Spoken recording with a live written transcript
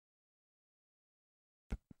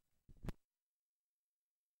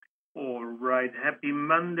All right, happy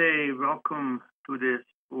Monday. Welcome to this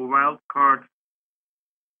wildcard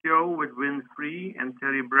show with Wynn Free and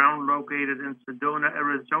Terry Brown, located in Sedona,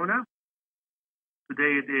 Arizona.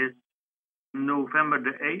 Today it is November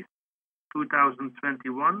the 8th,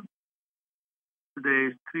 2021. Today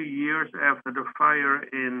is 3 years after the fire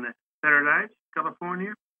in Paradise,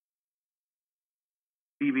 California.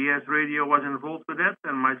 PBS Radio was involved with that,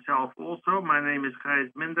 and myself also. My name is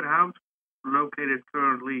Gijs Minderhout, located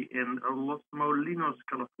currently in Los Molinos,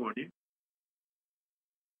 California.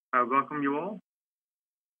 I welcome you all.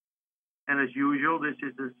 And as usual, this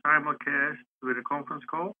is a simulcast with a conference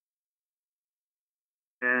call.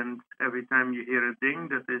 And every time you hear a ding,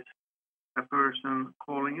 that is a person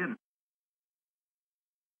calling in.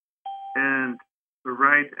 And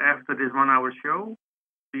right after this 1 hour show,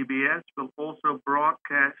 PBS will also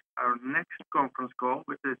broadcast our next conference call,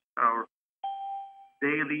 which is our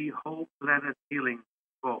daily whole planet healing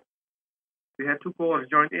call. We had 2 callers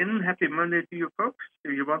join in. Happy Monday to you folks.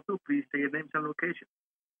 If you want to, please say your names and location.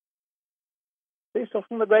 Cecil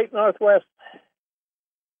from the Great Northwest.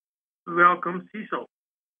 Welcome, Cecil.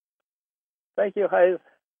 Thank you, Gijs.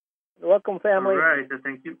 Welcome, family. All right,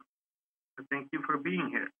 thank you. Thank you for being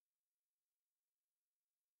here.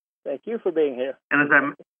 Thank you for being here. And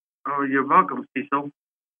you're welcome, Cecil.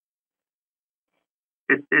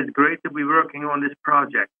 It's great to be working on this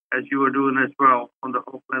project, as you are doing as well, on the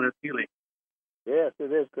whole planet healing. Yes,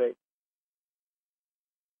 it is great.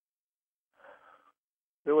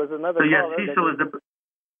 There was another so yes, caller. Cecil is the...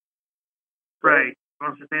 Right.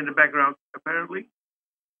 Wants to stay in the background, apparently,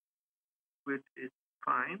 which is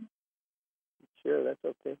fine. Sure, that's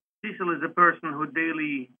okay. Cecil is the person who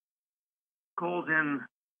daily calls in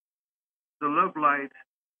the love light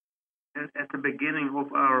at the beginning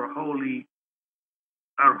of our whole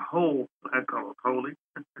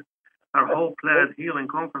planet healing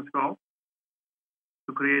conference call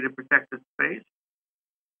to create a protected space.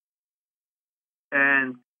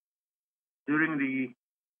 And during the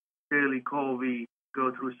daily call, we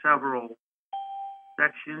go through several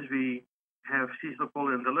sections. We have Cecil call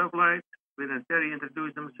in the love light. Wynn and Terry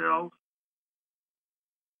introduce themselves.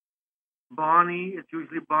 Bonnie, it's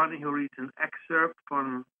usually Bonnie who reads an excerpt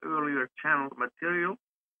from earlier channeled material.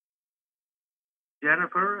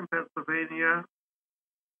 Jennifer in Pennsylvania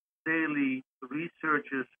daily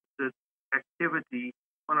researches the activity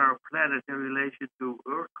on our planet in relation to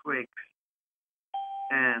earthquakes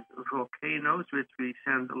and volcanoes, which we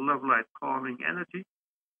send love light calming energy.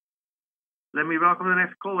 Let me welcome the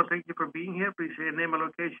next caller. Thank you for being here. Please say your name and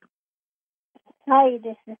location. Hi,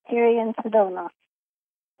 this is Terry in Sedona.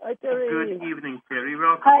 Hi, Terry. Good evening, Terry.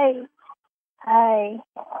 Welcome. Hi.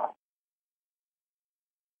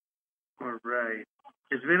 All right.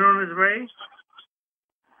 Is Wynn on his way?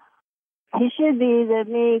 He should be. Let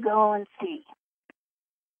me go and see.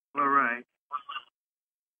 All right.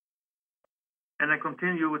 And I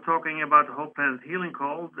continue with talking about the whole planet healing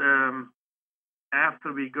call.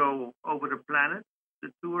 After we go over the planet,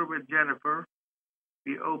 the tour with Jennifer,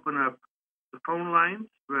 we open up the phone lines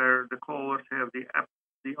where the callers have the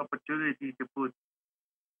opportunity to put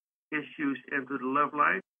issues into the love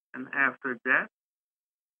light. And after that,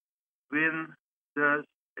 Wynn does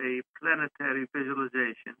a planetary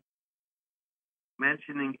visualization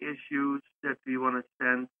mentioning issues that we want to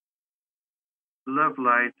send love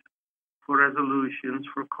light for resolutions,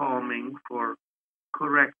 for calming, for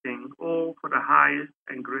correcting, all for the highest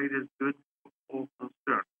and greatest good of all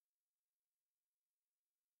concerned.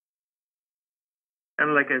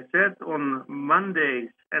 And like I said, on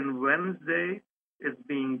Mondays and Wednesdays, it's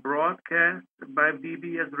being broadcast by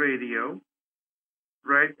BBS Radio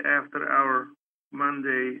right after our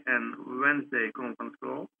Monday and Wednesday conference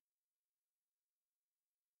call.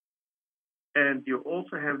 And you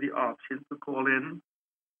also have the option to call in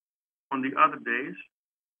on the other days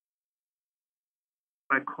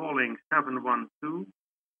by calling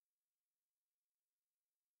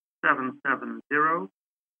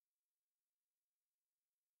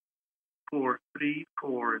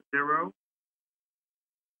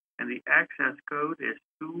and the access code is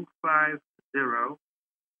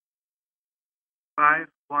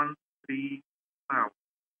 250-513 pound.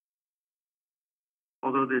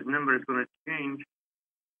 Although this number is going to change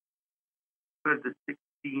for the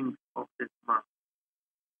 16th of this month.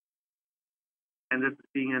 And that's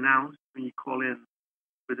being announced when you call in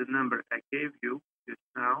with the number I gave you just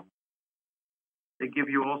now. They give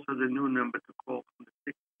you also the new number to call from the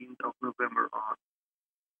 16th of November on.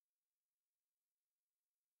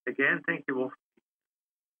 Again, thank you all.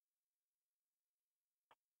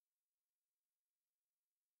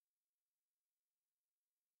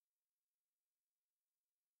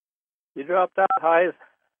 You dropped out, Hayes.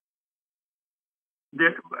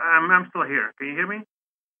 I'm still here. Can you hear me?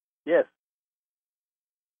 Yes.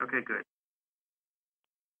 Okay, good.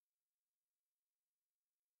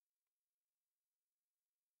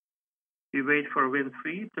 We wait for Wynn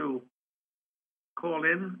 3 to call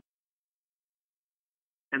in,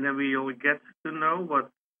 and then we will get to know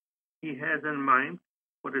what he has in mind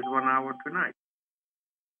for this 1 hour tonight.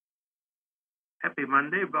 Happy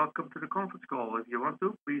Monday. Welcome to the conference call. If you want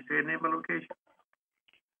to, please say name and location.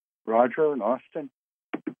 Roger in Austin.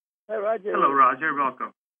 Hi, Roger. Hello, Roger.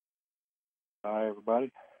 Welcome. Hi,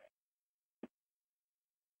 everybody.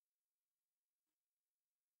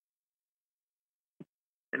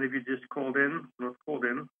 And if you just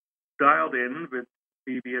dialed in with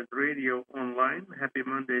BBS Radio Online, happy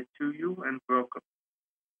Monday to you and welcome.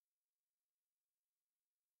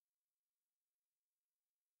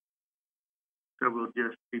 So we'll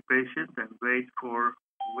just be patient and wait for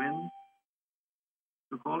Wynn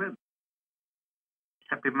to call in.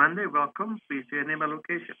 Happy Monday, welcome. Please say your name and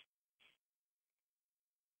location.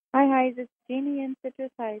 Hi, it's Jeannie in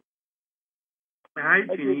Citrus Heights. Hi, Hi,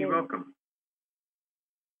 Jeannie, Jeannie. welcome.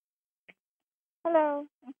 Hello.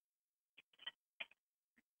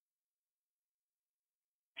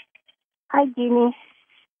 Hi, Jeannie.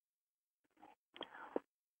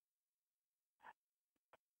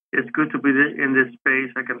 It's good to be in this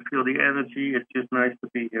space. I can feel the energy. It's just nice to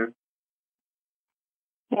be here.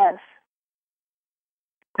 Yes.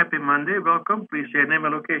 Happy Monday, welcome. Please say your name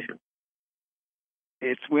and location.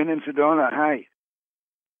 It's Wynn in Sedona. Hi.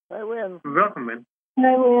 Hi, Wynn. Welcome, Wynn.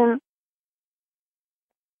 Hi, Wynn.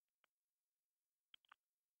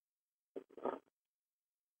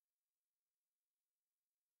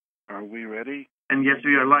 Are we ready? And yes,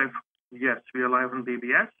 we are live. Yes, we are live on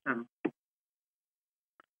BBS. And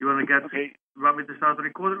you want to Okay. want me to start the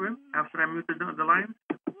recording, Wynn, after I mute the line?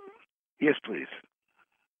 Yes, please.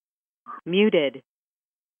 Muted.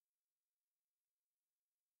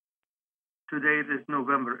 Today is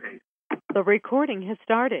November 8th. The recording has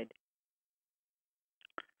started.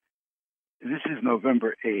 This is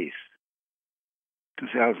November 8th,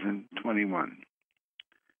 2021.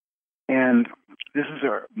 And this is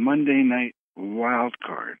our Monday night wild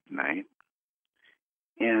card night.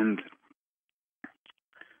 And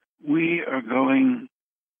we have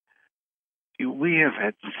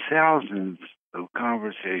had thousands of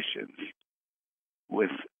conversations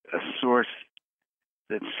with a source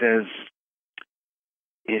that says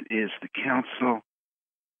it is the Council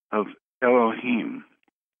of Elohim.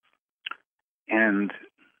 And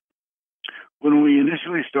when we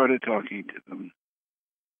initially started talking to them,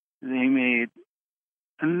 they made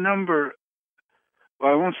a number,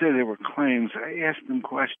 well, I won't say they were claims, I asked them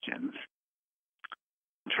questions,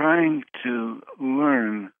 trying to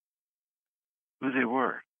learn who they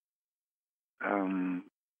were.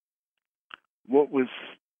 What was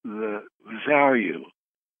the value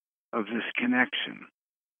of this connection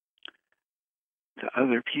to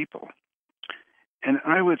other people? And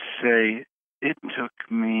I would say it took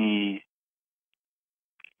me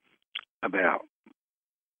about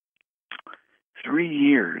 3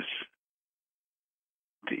 years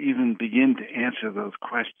to even begin to answer those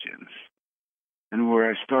questions, and where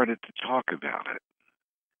I started to talk about it.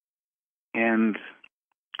 And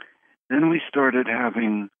then we started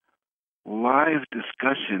having live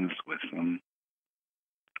discussions with them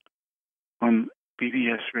on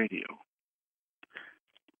BBS Radio.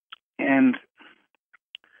 And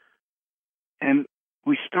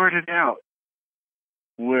we started out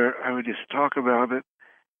where I would just talk about it,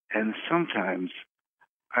 and sometimes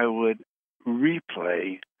I would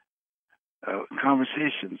replay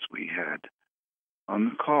conversations we had on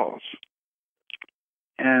the calls.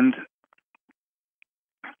 And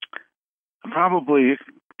probably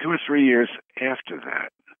 2 or 3 years after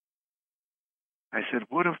that, I said,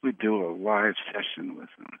 what if we do a live session with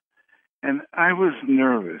them? And I was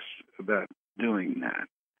nervous about doing that.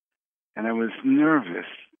 And I was nervous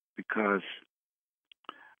because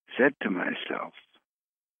I said to myself,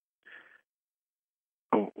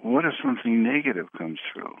 oh, what if something negative comes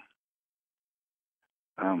through?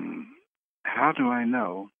 How do I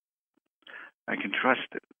know I can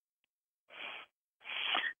trust it?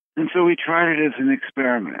 And so we tried it as an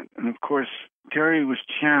experiment. And of course, Terry was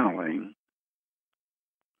channeling.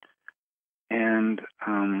 And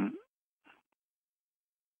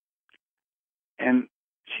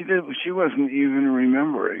she wasn't even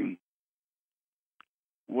remembering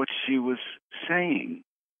what she was saying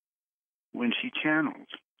when she channeled,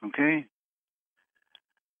 okay?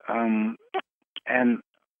 And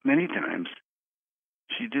many times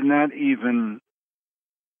she did not even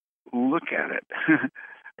look at it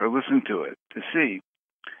or listen to it to see.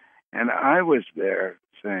 And I was there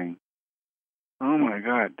saying, oh my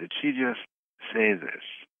God, did she just say this?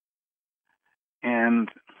 And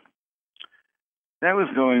that was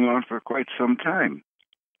going on for quite some time.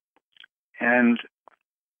 And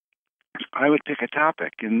I would pick a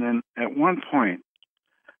topic, and then at one point,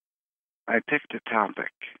 I picked a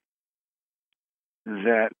topic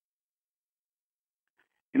that,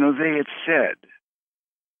 they had said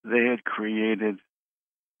they had created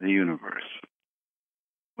the universe,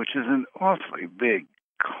 which is an awfully big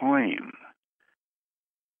claim.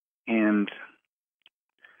 And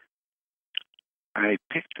I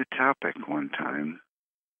picked a topic one time.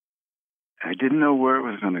 I didn't know where it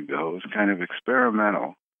was going to go. It was kind of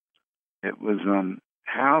experimental. It was on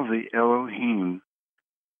how the Elohim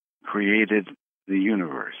created the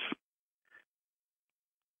universe.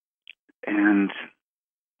 And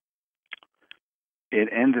it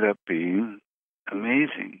ended up being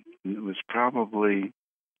amazing. It was probably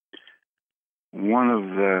one of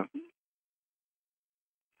the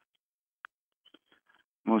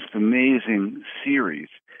most amazing series.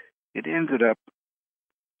 It ended up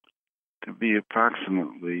to be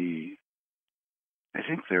approximately, I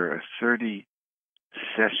think there are 30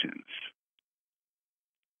 sessions.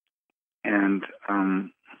 And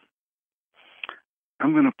I'm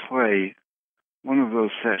going to play one of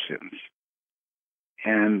those sessions.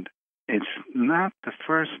 And it's not the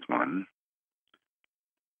first one.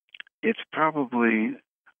 It's probably,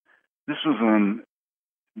 this was on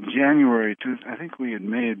January 2, I think we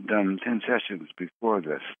may have done 10 sessions before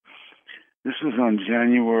this. This was on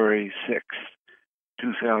January 6th,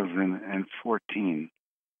 2014.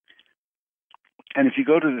 And if you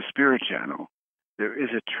go to the Spirit Channel, there is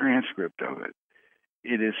a transcript of it.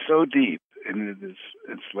 It is so deep, and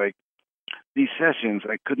it's like these sessions,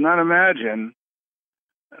 I could not imagine.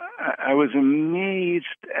 I was amazed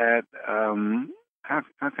at,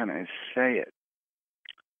 how can I say it?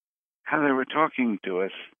 How they were talking to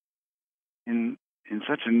us in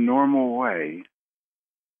such a normal way,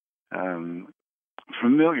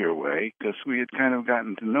 familiar way, because we had kind of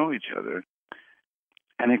gotten to know each other,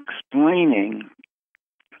 and explaining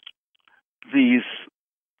these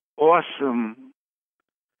awesome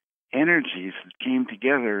energies that came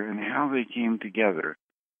together and how they came together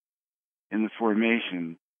in the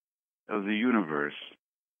formation of the universe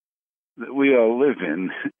that we all live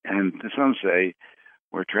in, and some say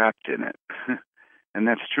we're trapped in it. And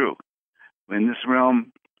that's true. In this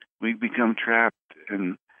realm, we become trapped,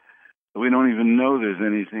 and we don't even know there's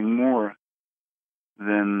anything more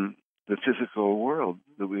than the physical world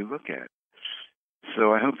that we look at.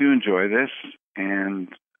 So I hope you enjoy this, and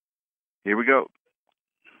here we go.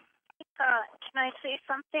 Can I say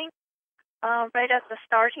something right at the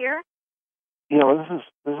start here? Yeah, this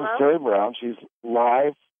is Terry Brown. She's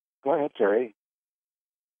live. Go ahead, Terry.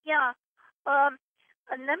 Yeah.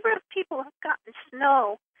 A number of people have gotten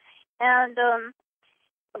snow, and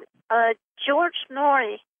George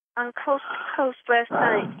Norrie on Coast to Coast last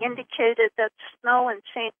night indicated that snow in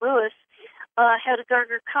St. Louis had a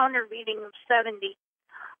Geiger counter reading of 70.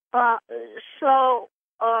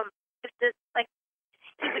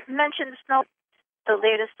 If it mentioned snow, the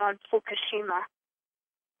latest on Fukushima.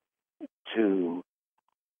 To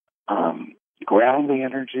ground the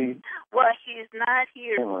energy. Well, he's not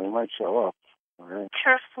here. He might show up. All right.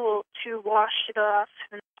 Careful to wash it off.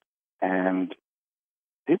 And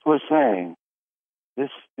people are saying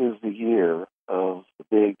this is the year of the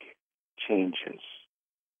big changes.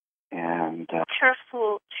 And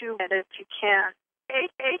careful to it if you can.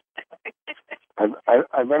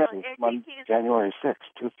 I read it on January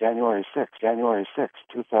 6th, January 6th,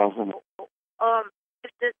 2000.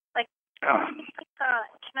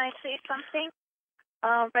 Can I say something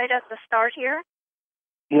right at the start here?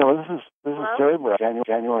 Yeah, this is Terry Brown,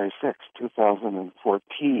 January 6th,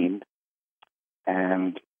 2014,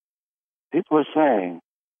 and people are saying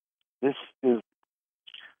this is.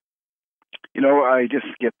 I just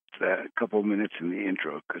skipped a couple minutes in the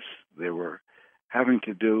intro because they were having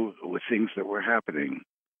to do with things that were happening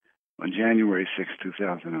on January 6th,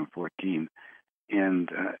 2014,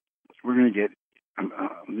 and we're going to get.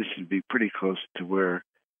 This should be pretty close to where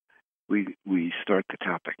we start the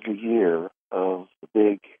topic. The year of the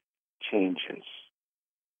big changes,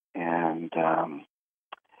 and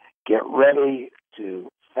get ready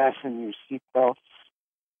to fasten your seatbelts.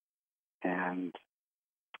 And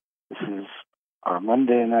this is our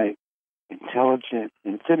Monday night Intelligent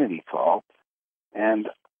Infinity call, and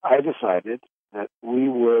I decided that we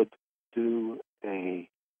would do a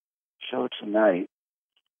show tonight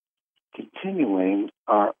continuing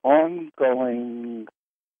our ongoing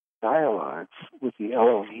dialogues with the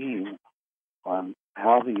Elohim.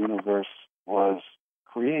 universe was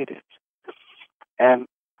created. And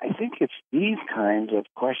I think it's these kinds of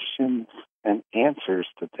questions and answers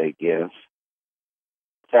that they give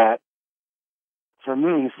that, for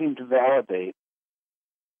me, seem to validate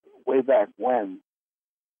way back when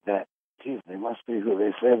that, geez, they must be who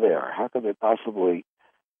they say they are. How could they possibly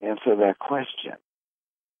answer that question?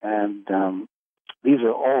 And these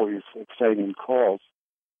are always exciting calls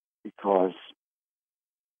because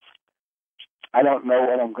I don't know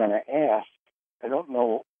what I'm going to ask. I don't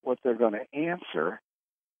know what they're going to answer.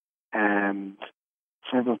 And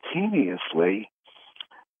simultaneously,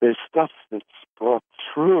 there's stuff that's brought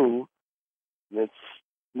through that's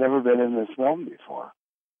never been in this realm before,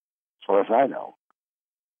 as far as I know.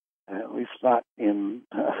 And at least not in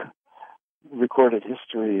recorded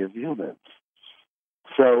history of humans.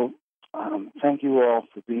 So thank you all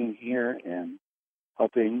for being here and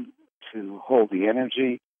helping to hold the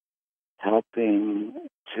energy, helping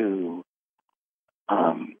to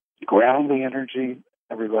ground the energy.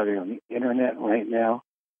 Everybody on the internet right now,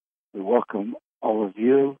 we welcome all of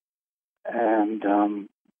you. And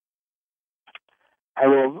I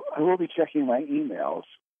will be checking my emails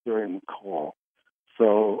during the call.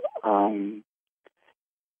 So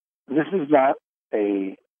this is not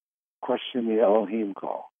a question the Elohim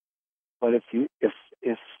call, but if you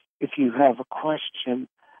have a question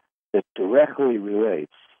that directly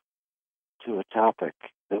relates to a topic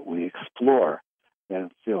that we explore, then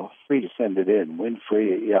feel free to send it in,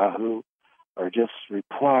 Winfrey at Yahoo, or just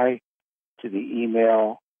reply to the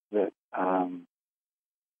email that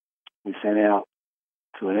we sent out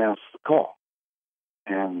to announce the call,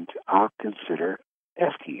 and I'll consider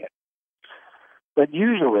asking it. But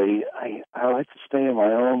usually, I like to stay in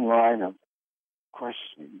my own line of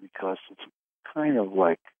questioning because it's kind of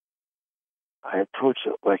like I approach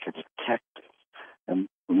it like a detective. And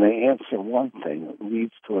when they answer one thing, it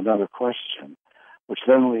leads to another question, which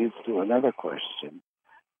then leads to another question.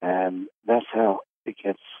 And that's how it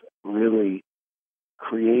gets really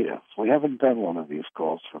creative. We haven't done one of these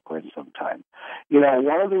calls for quite some time. You know,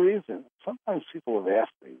 one of the reasons, sometimes people have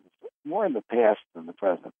asked me, more in the past than the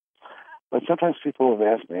present, but sometimes people have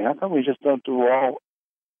asked me, how come we just don't do all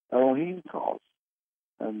Elohim calls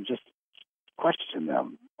and just question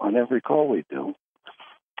them on every call we do?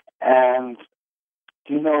 And,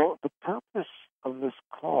 you know, the purpose of this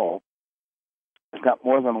call has got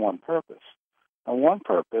more than one purpose. And one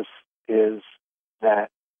purpose is that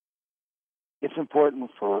it's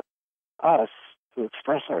important for us to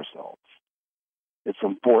express ourselves. It's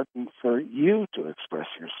important for you to express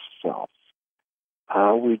yourselves.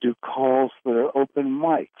 We do calls that are open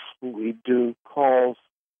mics. We do calls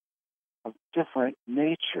of different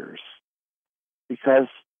natures because,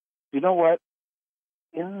 you know what?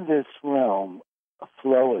 In this realm, a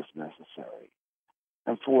flow is necessary.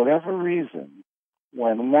 And for whatever reason,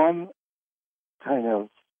 when one kind of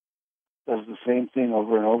does the same thing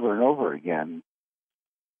over and over and over again,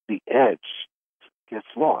 the edge gets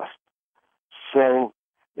lost. So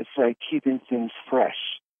it's like keeping things fresh,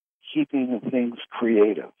 keeping things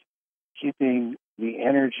creative, keeping the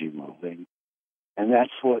energy moving, and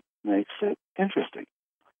that's what makes it interesting.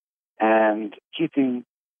 And keeping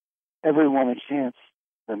everyone a chance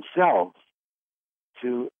themselves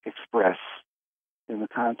to express in the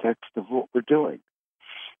context of what we're doing.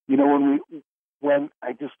 You know, when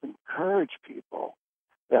I just encourage people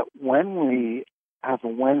that when we have a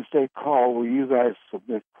Wednesday call where you guys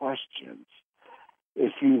submit questions,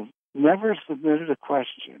 if you've never submitted a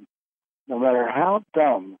question, no matter how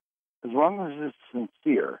dumb, as long as it's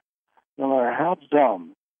sincere, no matter how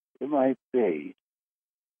dumb it might be,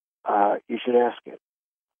 you should ask it.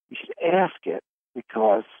 You should ask it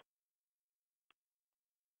because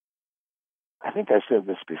I think I said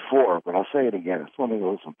this before, but I'll say it again. It's one of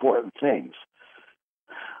those important things.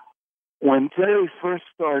 When Terry first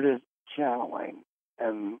started channeling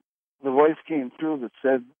and the voice came through that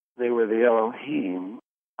said they were the Elohim,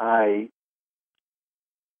 I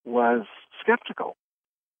was skeptical.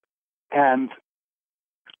 And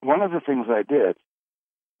one of the things I did,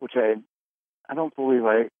 which I don't believe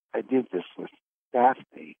I did this with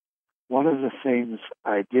Daphne, one of the things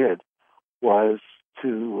I did was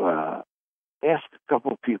to ask a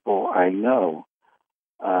couple of people I know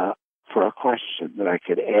for a question that I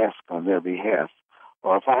could ask on their behalf,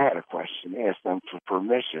 or if I had a question, ask them for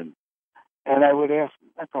permission. And I would ask,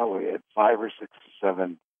 I probably had 5 or 6 or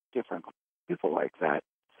 7 different people like that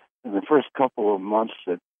in the first couple of months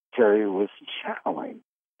that Terry was channeling.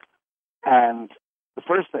 And the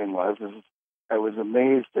first thing was I was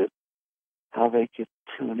amazed at how they could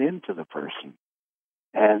tune into the person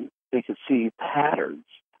and they could see patterns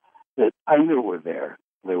that I knew were there.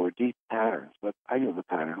 There were deep patterns, but I knew the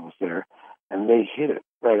pattern was there, and they hit it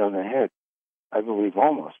right on the head, I believe,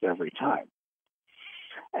 almost every time.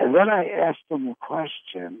 And then I asked them a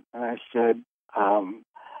question, and I said,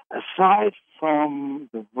 aside from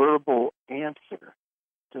the verbal answer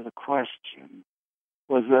to the question,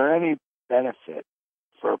 was there any benefit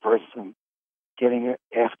for a person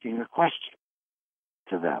asking a question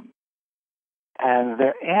to them? And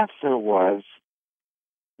their answer was,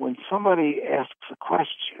 when somebody asks a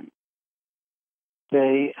question,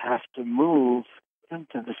 they have to move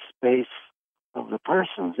into the space of the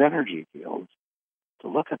person's energy field to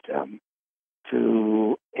look at them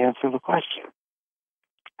to answer the question.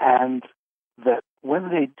 And that when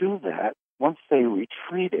they do that, once they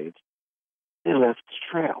retreated, they left a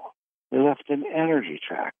trail. They left an energy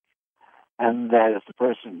track. And that if the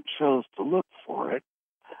person chose to look for it,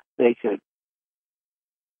 they could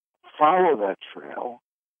follow that trail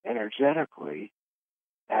energetically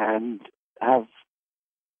and have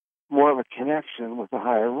more of a connection with the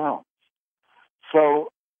higher realms.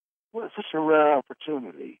 So well, it's such a rare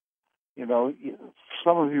opportunity.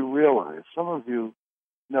 Some of you realize, some of you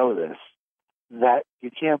know this, that you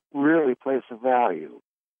can't really place a value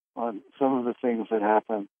on some of the things that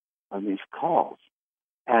happen on these calls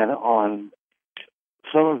and on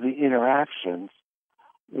some of the interactions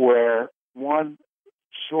where one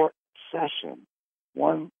short session,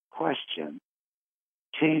 one question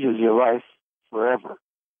changes your life forever.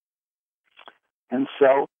 And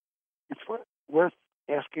so it's worth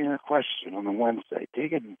asking a question on a Wednesday.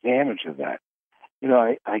 Take advantage of that.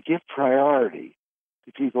 I give priority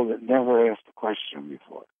to people that never asked a question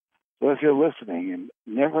before. So if you're listening and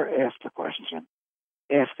never asked a question,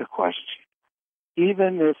 ask a question.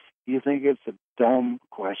 Even if you think it's a dumb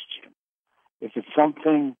question. If it's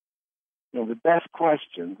something, the best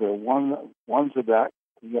questions are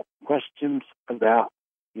questions about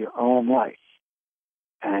your own life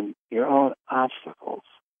and your own obstacles,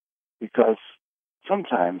 because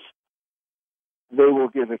sometimes they will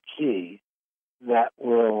give a key that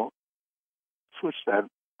will switch that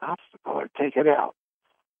obstacle or take it out.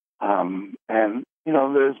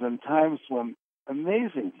 There's been times when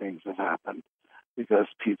amazing things have happened because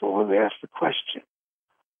people have asked a question.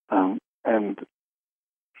 And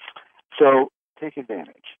so take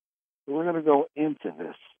advantage. We're going to go into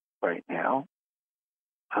this right now.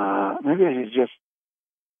 Maybe I should just,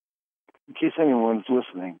 in case anyone's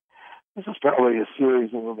listening, this is probably a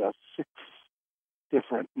series of about 6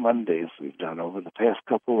 different Mondays we've done over the past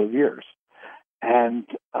couple of years. And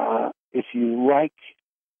if you like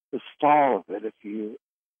the style of it, if you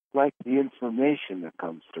like the information that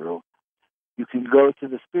comes through, you can go to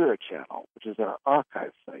the Spirit Channel, which is our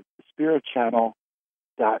archive site,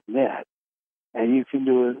 spiritchannel.net, and you can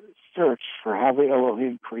do a search for how the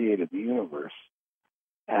Elohim created the universe.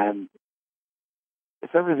 And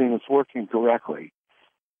if everything is working correctly,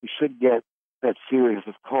 you should get that series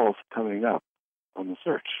of calls coming up on the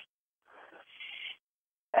search.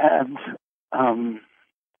 And,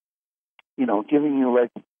 giving you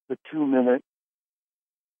like the 2-minute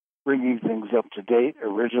bringing things up to date.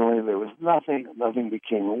 Originally, there was nothing. Nothing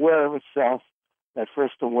became aware of itself. That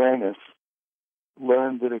first awareness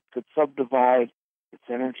learned that it could subdivide its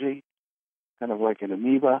energy, kind of like an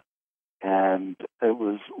amoeba, and it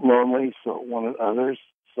was lonely, so it wanted others.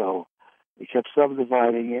 So it kept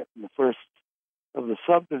subdividing it. And the first of the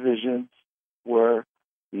subdivisions were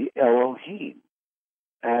the Elohim.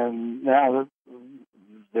 And now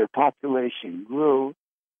their population grew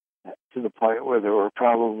to the point where there were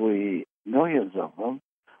probably millions of them,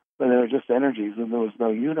 but they were just energies and there was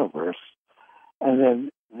no universe. And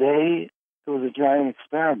then it was a giant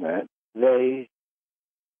experiment. They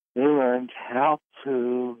learned how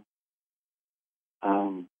to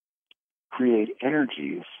create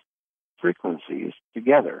energies, frequencies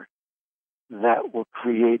together that will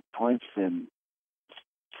create points in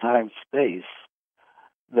time-space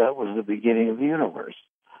that was the beginning of the universe.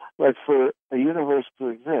 Like for a universe to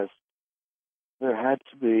exist, there had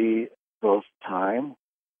to be both time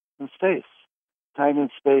and space. Time and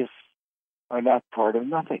space are not part of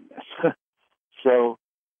nothingness. So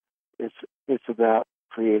it's about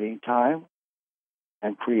creating time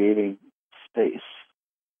and creating space.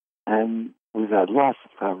 And we've had lots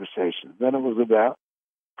of conversations. Then it was about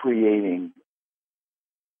creating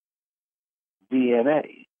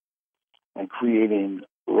DNA and creating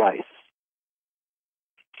life.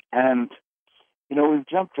 And, we've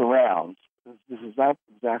jumped around. This has not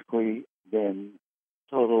exactly been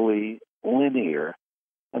totally linear.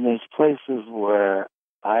 And there's places where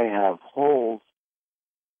I have holes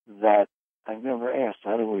that I've never asked,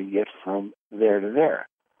 how do we get from there to there?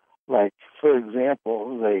 Like, for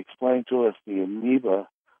example, they explained to us the amoeba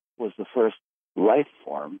was the first life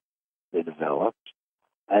form they developed,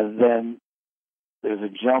 and then there's a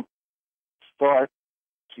jump start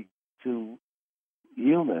to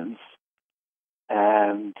humans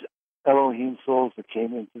and Elohim souls that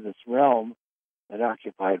came into this realm and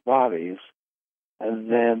occupied bodies, and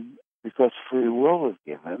then because free will was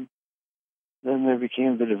given, then there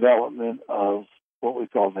became the development of what we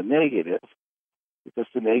call the negative, because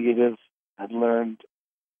the negative had learned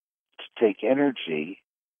to take energy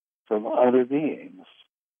from other beings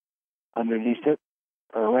underneath it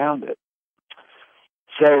or around it.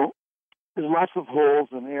 So there's lots of holes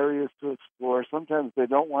and areas to explore. Sometimes they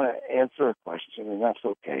don't want to answer a question, and that's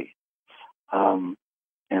okay.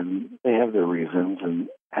 And they have their reasons,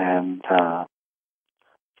 and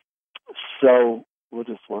so we'll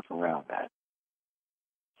just work around that.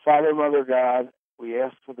 Father, Mother, God, we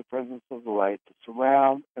ask for the presence of the light to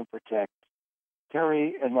surround and protect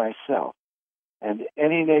Terry and myself, and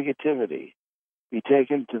any negativity be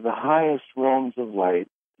taken to the highest realms of light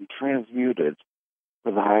and transmuted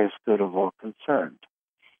for the highest good of all concerned.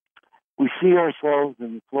 We see ourselves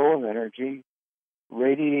in the flow of energy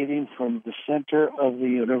radiating from the center of the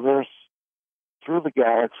universe, through the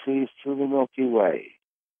galaxies, through the Milky Way,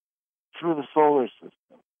 through the solar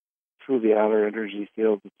system, through the outer energy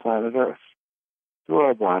field of planet Earth, through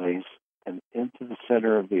our bodies, and into the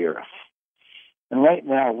center of the Earth. And right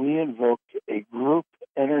now, we invoke a group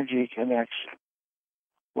energy connection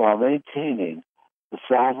while maintaining the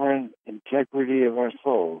sovereign integrity of our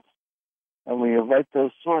souls. And we invite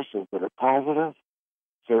those sources that are positive,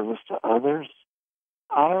 service to others,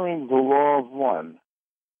 honoring the law of one,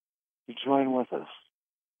 to join with us.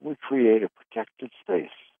 We create a protected space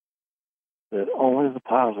that only the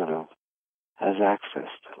positive has access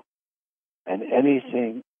to. And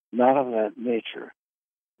anything not of that nature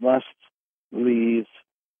must leave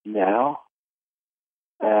now.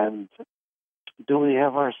 And do we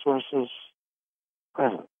have our sources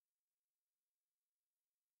present?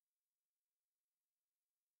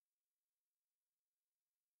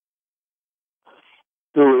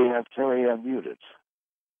 Do we have Terry unmuted?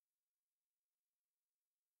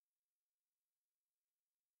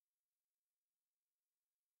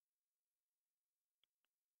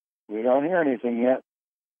 We don't hear anything yet.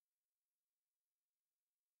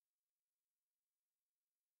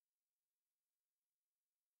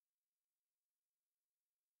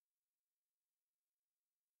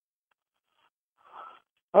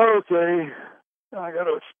 Okay, now I got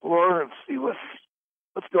to explore and see what's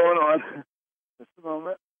going on. Just a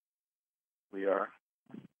moment. We are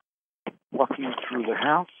walking through the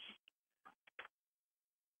house,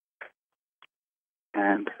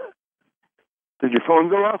 and did your phone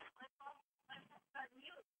go off?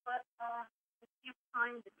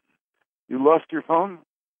 You lost your phone?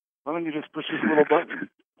 Why don't you just push this little button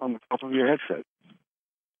on the top of your headset?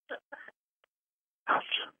 Ouch.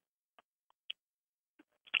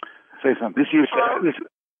 Say something.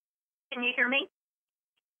 Can you hear me?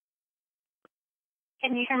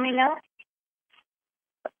 Can you hear me now?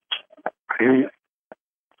 I hear you.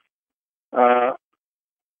 No,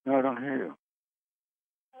 I don't hear you.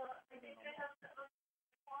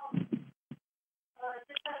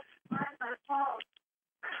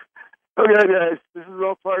 Okay, guys, this is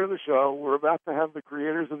all part of the show. We're about to have the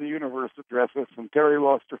creators of the universe address us, and Terry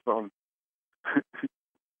lost her phone.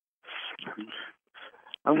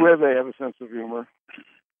 I'm glad they have a sense of humor.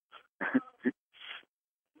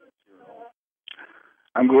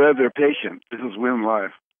 I'm glad they're patient. This is Wynn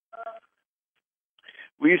Live.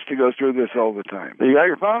 We used to go through this all the time. You got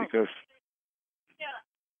your phone? Because yeah.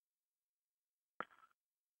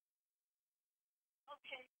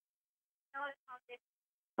 Okay. No, it's not there.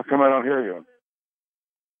 How come I don't hear you?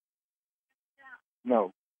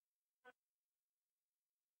 No.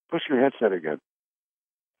 Push your headset again.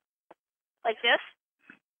 Like this?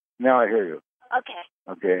 Now I hear you. Okay.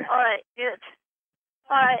 Okay. All right, good.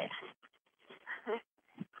 All right.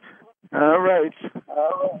 All right.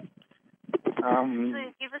 So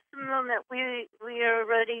give us a moment. We are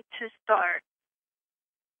ready to start.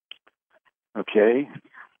 Okay.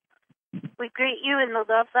 We greet you in the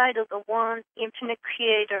love light of the one infinite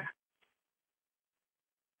creator.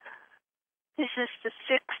 This is the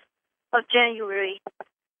 6th of January,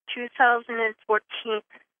 2014.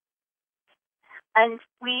 And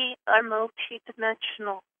we are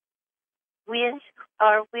multidimensional. We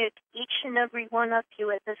are with each and every one of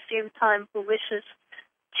you at the same time who wishes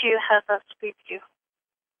to have us with you.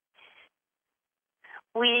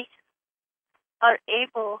 We are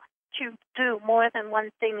able to do more than one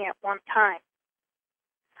thing at one time.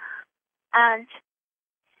 And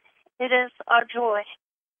It is our joy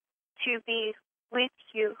to be with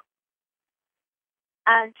you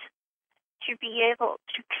and to be able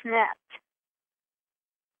to connect.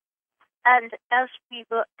 And as we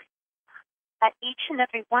look at each and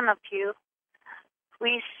every one of you,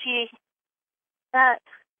 we see that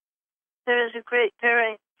there is a great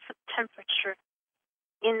variance of temperature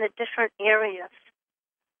in the different areas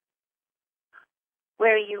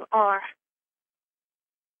where you are.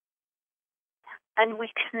 And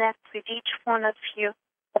we connect with each one of you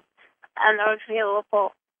and are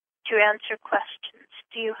available to answer questions.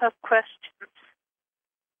 Do you have questions?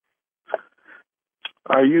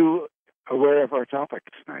 Are you aware of our topic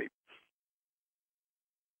tonight?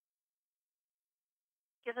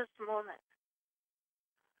 Give us a moment.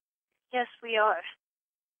 Yes, we are.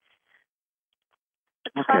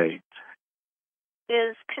 The topic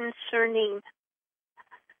is concerning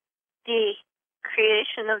the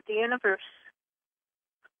creation of the universe.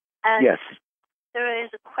 And yes. There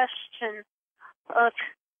is a question of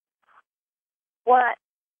what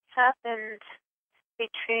happened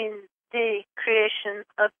between the creation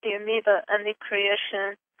of the amoeba and the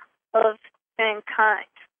creation of mankind,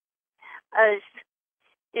 as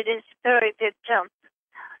it is a very big jump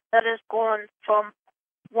that has gone from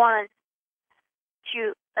one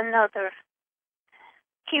to another.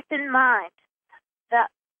 Keep in mind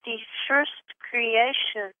that the first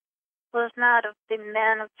creation was not of the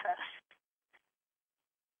manifest,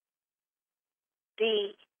 the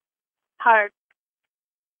heart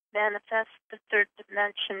manifest, the third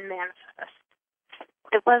dimension manifest.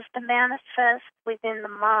 It was the manifest within the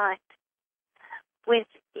mind,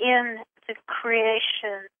 within the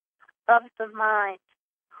creation of the mind,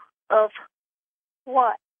 of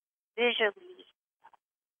what visually,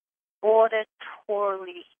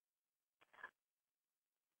 auditorily,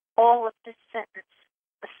 all of the senses,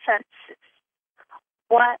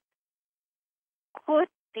 what could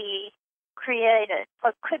be created,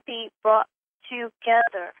 what could be brought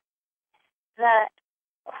together that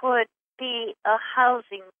could be a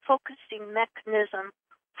housing, focusing mechanism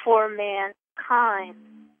for mankind.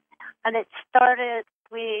 And it started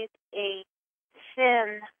with a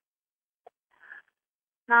thin,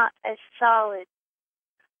 not a solid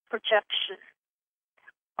projection,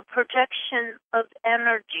 a projection of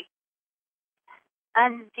energy.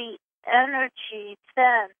 And the energy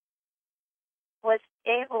then was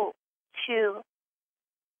able to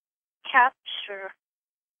capture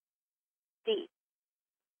the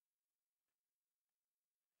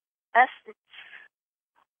essence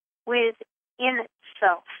within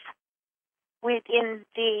itself, within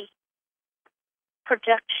the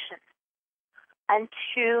projection, and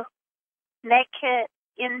to make it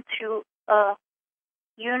into a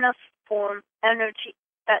uniform energy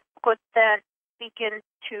that could then begin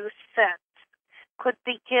to sense, could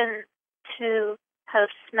begin to have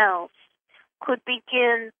smells, could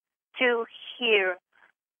begin to hear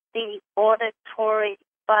the auditory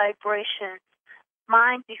vibrations.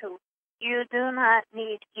 Mind you, you do not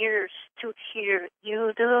need ears to hear.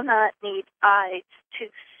 You do not need eyes to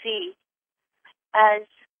see. As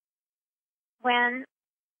when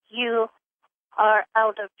you are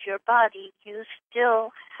out of your body, you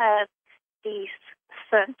still have these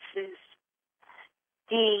senses.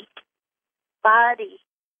 The body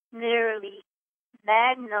merely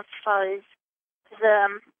magnifies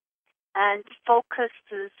them and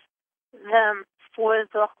focuses them for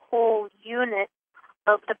the whole unit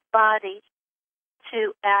of the body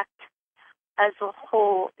to act as a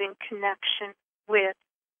whole in connection with.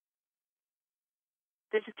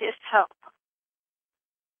 Does this help?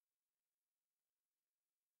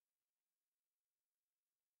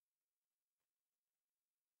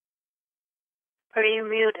 Are you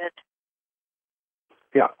muted?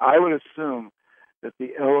 Yeah, I would assume that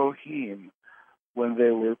the Elohim, when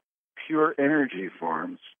they were pure energy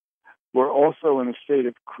forms, were also in a state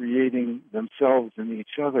of creating themselves and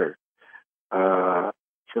each other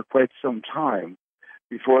for quite some time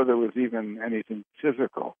before there was even anything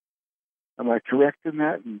physical. Am I correct in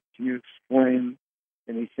that? And can you explain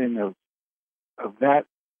anything of that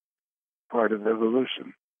part of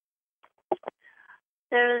evolution?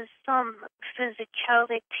 There is some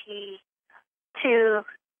physicality to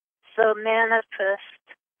the manifest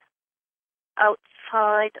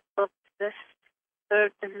outside of this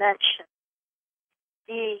third dimension.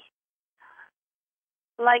 The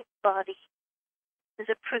light body is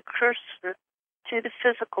a precursor to the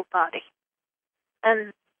physical body,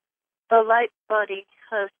 and the light body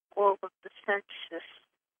has all of the senses.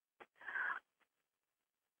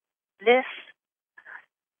 This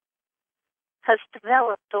has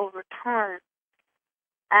developed over time,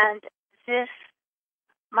 and this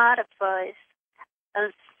modifies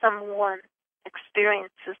everyone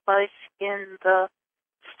experiences life in the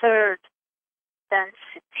third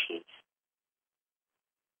density.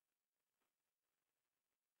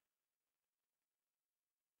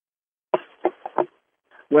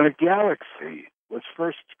 When a galaxy was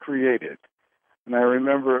first created, and I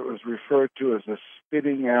remember it was referred to as a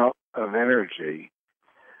spitting out of energy,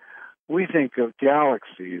 we think of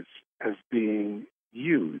galaxies as being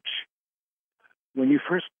huge.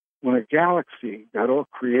 When a galaxy got all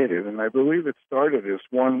created, and I believe it started as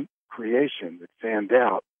one creation that fanned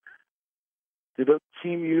out, did it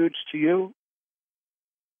seem huge to you?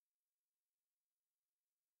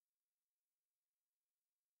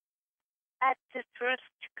 At the first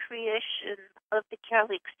creation of the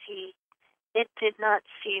galaxy, it did not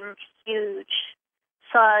seem huge.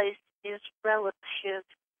 Size is relative.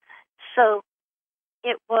 So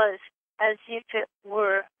it was as if it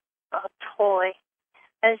were a toy,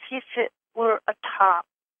 as if it were a top,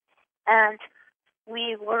 and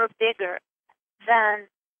we were bigger than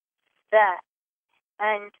that.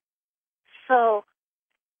 And so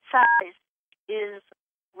size is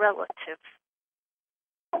relative.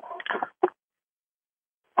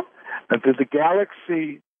 Did the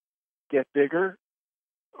galaxy get bigger,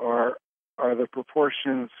 or are the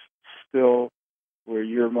proportions still where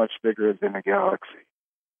you're much bigger than a galaxy?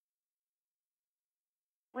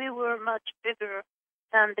 We were much bigger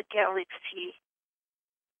than the galaxy.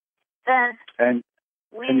 Then and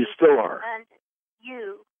you still are. And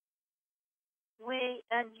we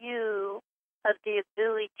and you have the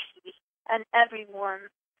ability, and everyone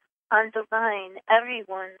on the line,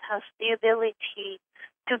 everyone has the ability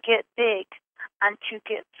to get big and to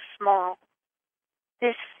get small.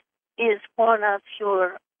 This is one of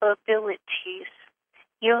your abilities.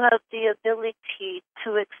 You have the ability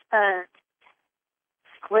to expand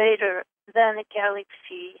greater than a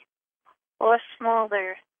galaxy or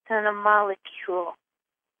smaller than a molecule.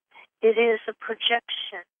 It is a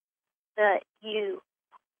projection that you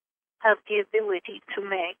have the ability to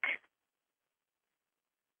make.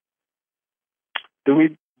 Do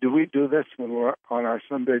we do this when we're on our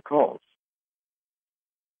Sunday calls?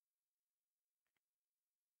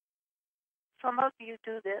 Some of you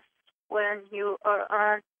do this when you are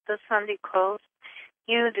on the Sunday calls.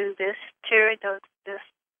 You do this. Terry does this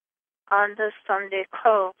on the Sunday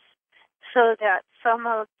calls, so that some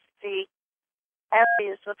of the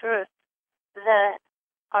areas of Earth that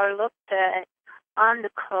are looked at on the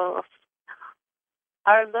calls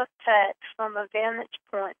are looked at from a vantage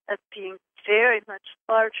point of being very much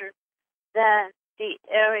larger than the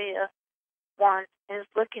area one is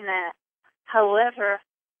looking at. However,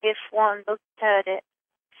 if one looked at it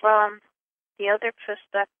from the other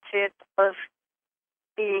perspective of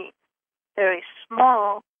being very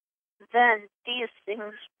small, then these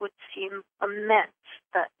things would seem immense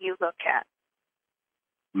that you look at.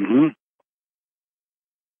 Mm-hmm.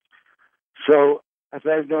 So, as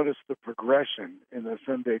I've noticed the progression in the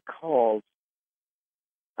Sunday calls,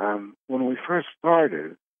 when we first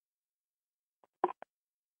started,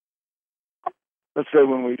 let's say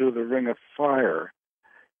when we do the Ring of Fire,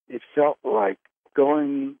 it felt like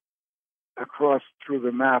going across through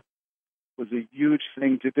the map was a huge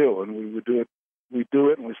thing to do, and we would do it. We do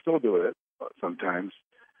it, and we still do it sometimes,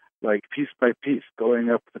 like piece by piece, going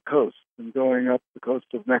up the coast and going up the coast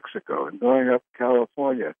of Mexico and going up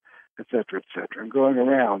California, et cetera, and going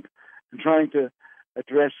around and trying to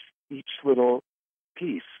address each little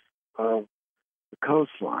piece of the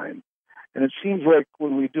coastline. And it seems like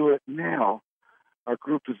when we do it now, our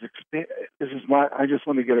group is I just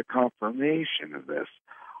want to get a confirmation of this.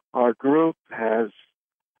 Our group has,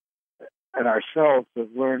 and ourselves have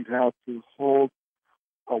learned how to hold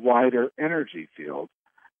a wider energy field,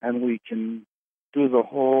 and we can do the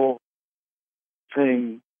whole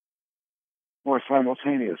thing more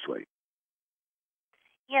simultaneously.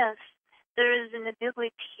 Yes, there is an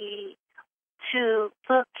ability to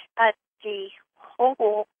look at the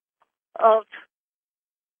whole of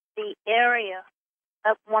the area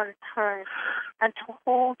at one time and to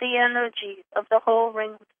hold the energy of the whole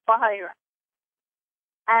ring of fire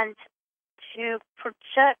and to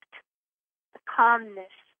project the calmness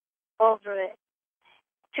over it,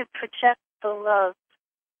 to project the love,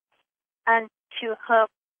 and to help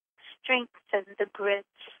strengthen the grids.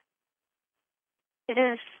 It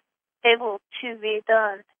is able to be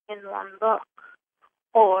done in one look,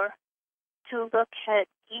 or to look at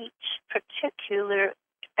each particular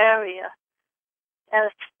area as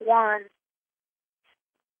one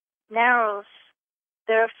narrows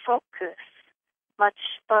their focus, much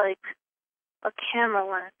like a camera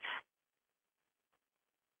lens.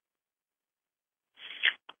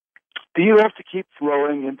 Do you have to keep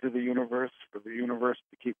flowing into the universe for the universe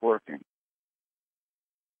to keep working?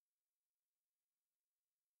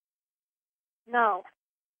 No.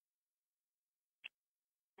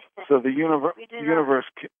 So the universe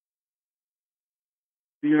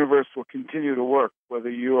will continue to work whether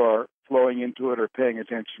you are flowing into it or paying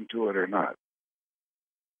attention to it or not.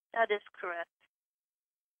 That is correct.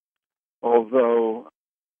 Although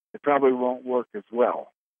it probably won't work as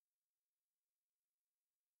well.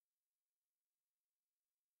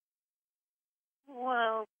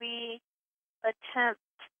 Well, we attempt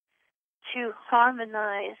to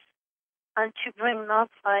harmonize and to bring love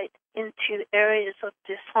light into areas of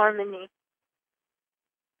disharmony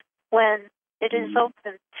when it is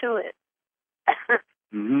open to it.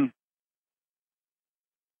 Mm-hmm.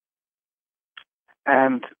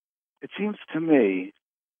 And it seems to me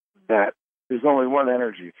that there's only one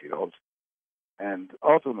energy field, and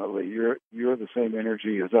ultimately you're the same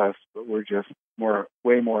energy as us, but we're just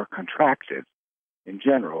way more contracted in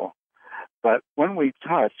general. But when we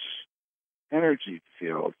touch energy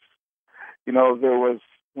fields, there was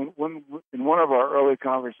when in one of our early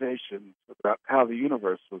conversations about how the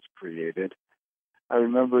universe was created, I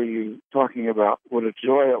remember you talking about what a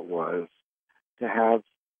joy it was to have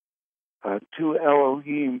two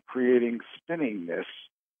Elohim creating spinningness,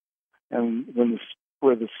 and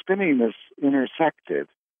where the spinningness intersected,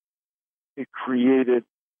 it created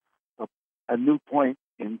a new point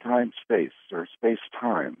in time-space or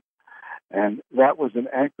space-time, and that was an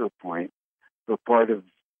anchor point for part of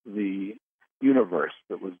the universe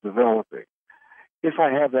that was developing. If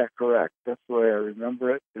I have that correct, that's the way I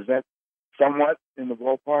remember it. Is that somewhat in the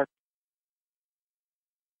ballpark?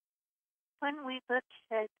 When we look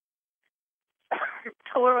at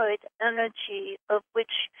toroid energy, of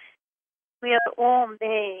which we are all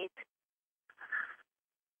made,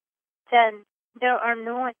 then there are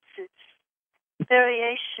nuances,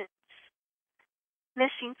 variations,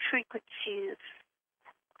 missing frequencies,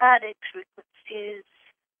 added frequencies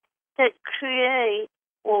that create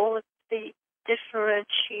all of the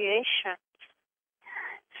differentiations.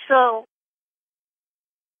 So,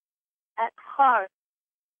 at heart,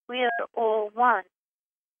 we are all one.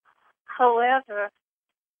 However,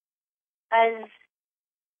 as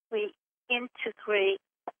we integrate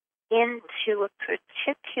into a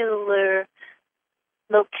particular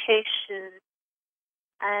location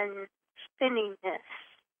and spinningness,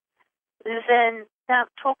 then that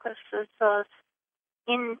focuses us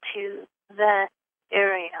into that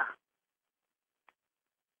area.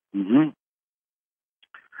 Mm-hmm.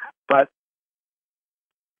 But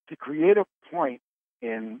to create a point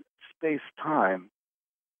in space-time,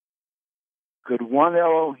 could one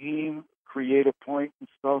Elohim create a point in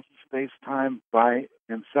space-time by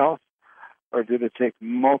himself, or did it take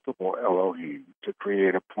multiple Elohim to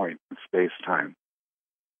create a point in space-time?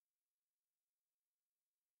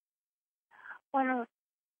 When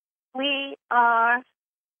we are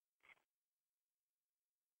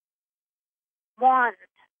one,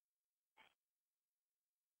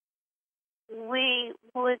 we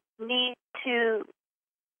would need to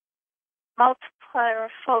multiply our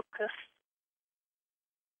focus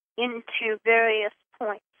into various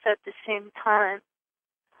points at the same time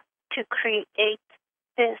to create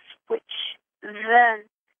this, which then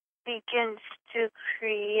begins to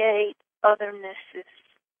create othernesses.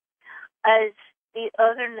 As the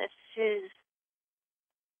othernesses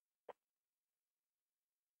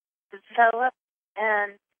develop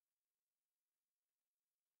and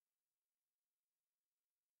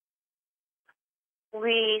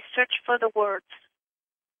we search for the words,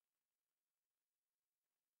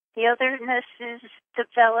 the othernesses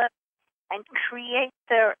develop and create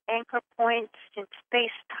their anchor points in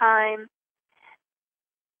space-time.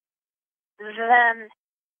 Then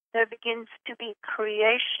there begins to be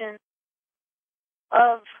creation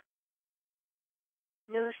of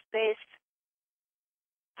new space-time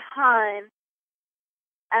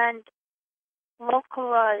and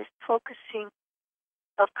localized focusing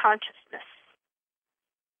of consciousness.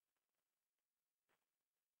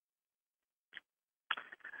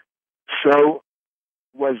 So,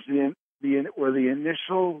 were the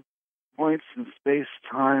initial points in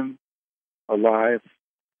space-time alive?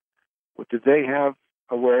 Did they have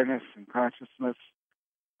awareness and consciousness?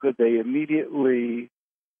 Could they immediately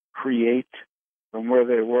create from where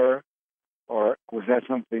they were, or was that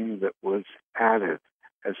something that was added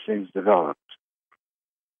as things developed?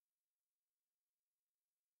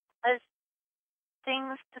 As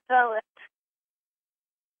things developed,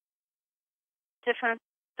 different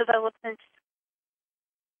developments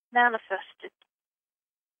manifested.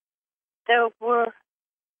 There were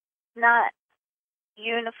not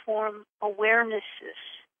uniform awarenesses.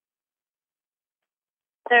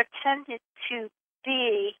 They're tended to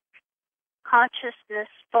be consciousness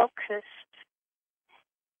focused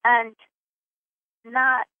and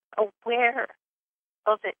not aware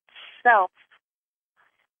of itself,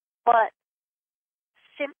 but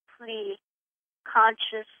simply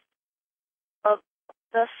conscious of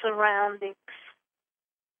the surroundings.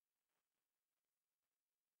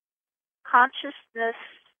 Consciousness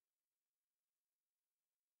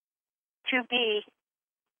to be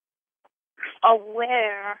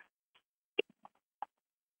aware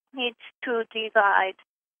needs to divide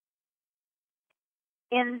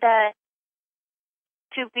in that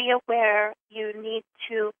to be aware, you need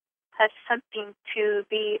to have something to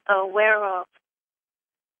be aware of.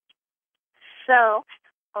 Self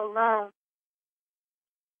alone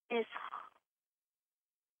is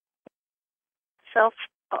self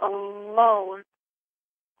alone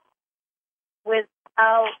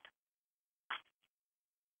without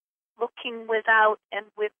looking without and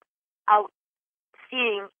without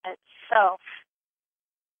seeing itself.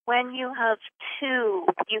 When you have two,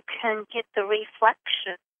 you can get the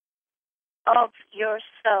reflection of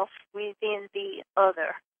yourself within the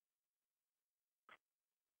other.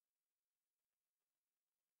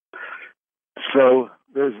 So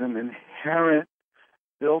there's an inherent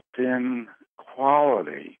built-in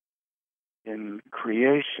quality in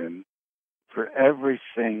creation for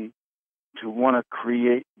everything to want to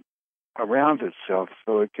create around itself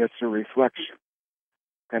so it gets a reflection.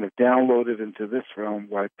 Kind of downloaded into this realm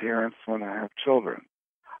why parents want to have children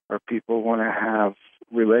or people want to have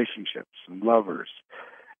relationships and lovers.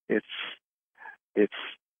 It's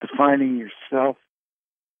defining yourself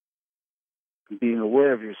and being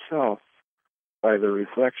aware of yourself by the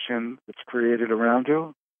reflection that's created around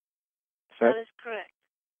you. That is correct.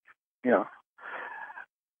 Yeah.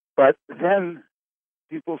 But then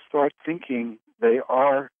people start thinking they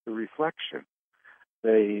are the reflection.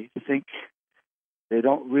 They think they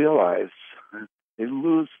don't realize, they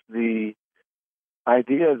lose the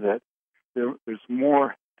idea that there's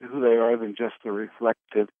more to who they are than just a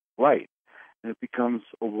reflected light. And it becomes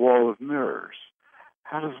a wall of mirrors.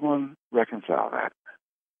 How does one reconcile that?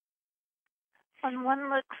 When one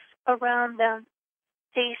looks around them,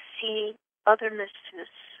 they see othernesses,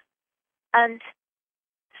 and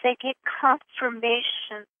they get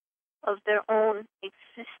confirmation of their own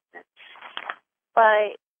existence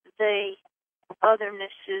by the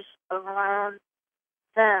othernesses around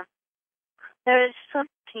them. There is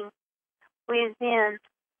something within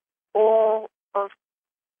all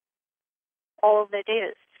that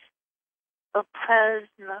is. A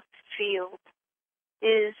plasma field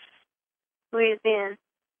is within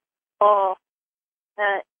all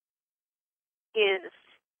that is.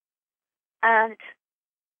 And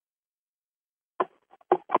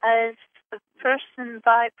as the person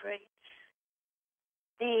vibrates,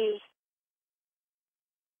 the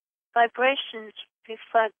vibrations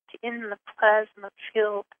reflect in the plasma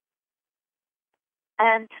field,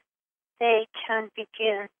 and they can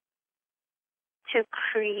begin to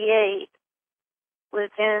create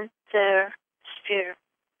within their sphere.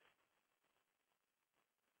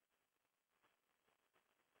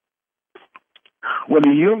 When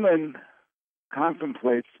a human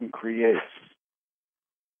contemplates and creates,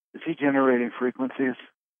 is he generating frequencies?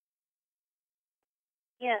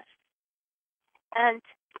 Yes. And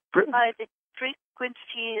by the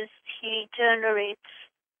frequencies he generates,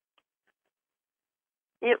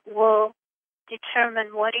 it will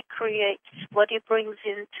determine what he creates, what he brings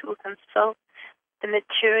into himself, the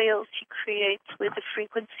materials he creates with the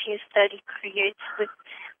frequencies that he creates with,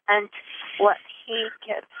 and what he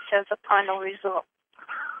gets as a final result.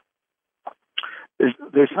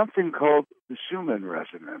 There's something called the Schumann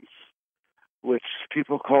resonance, which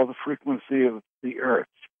people call the frequency of the Earth.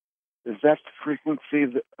 Is that the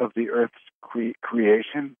frequency of the Earth's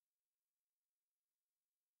creation?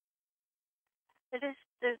 It is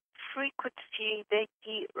the frequency that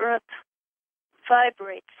the Earth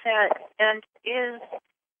vibrates at and is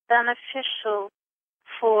beneficial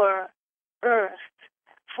for Earth,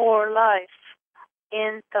 for life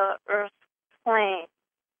in the Earth plane,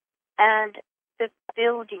 and the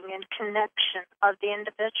building and connection of the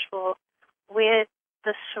individual with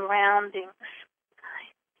the surroundings.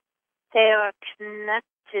 They are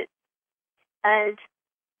connected and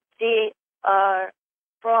they are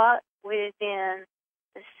brought within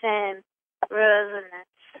the same resonance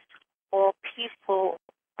all people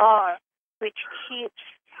are, which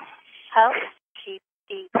helps keep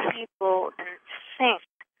the people in sync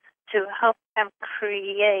to help them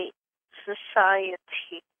create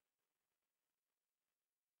society.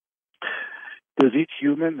 Does each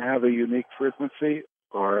human have a unique frequency,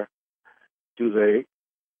 or do they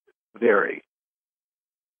vary?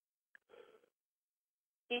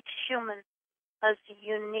 Each human has a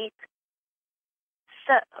unique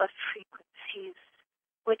set of frequencies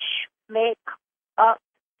which make up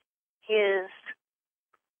his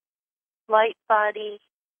light body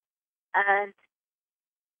and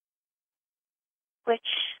which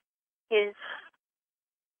his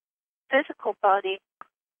physical body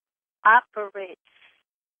operates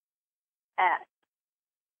at.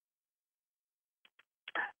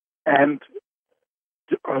 And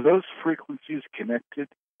are those frequencies connected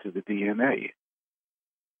to the DNA?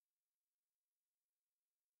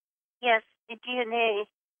 Yes, the DNA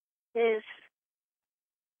is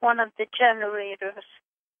one of the generators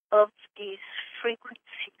of these frequencies.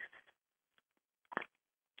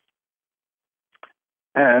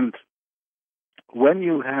 And when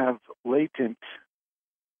you have latent,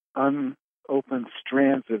 unopened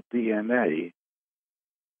strands of DNA,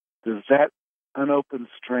 does that unopened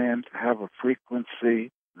strand have a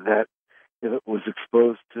frequency that, if it was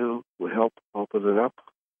exposed to, would help open it up?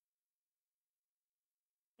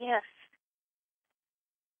 Yes.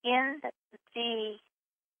 In the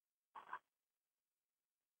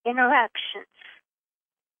interactions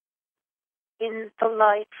in the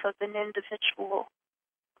life of an individual,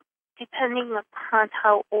 depending upon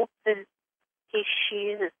how open she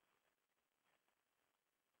is.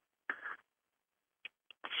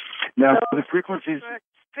 Now, the frequencies...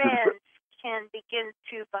 strands can begin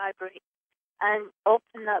to vibrate and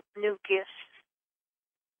open up new gifts.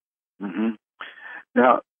 Mm-hmm.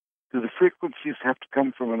 Now, do the frequencies have to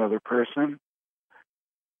come from another person?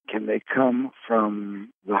 Can they come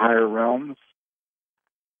from the higher realms?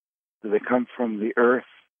 Do they come from the earth?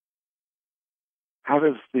 How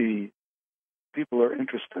does the people are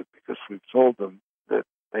interested, because we've told them that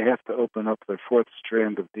they have to open up their fourth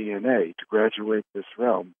strand of DNA to graduate this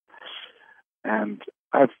realm. And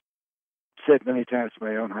I've said many times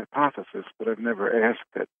my own hypothesis, but I've never asked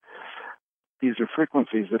it. These are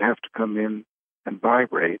frequencies that have to come in and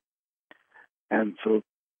vibrate. And so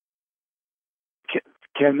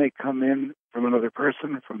can they come in from another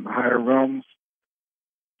person, from the higher realms,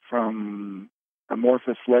 from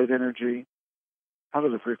amorphous light energy? How do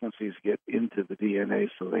the frequencies get into the DNA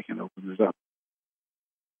so they can open it up?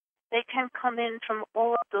 They can come in from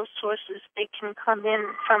all of those sources. They can come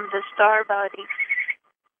in from the star body.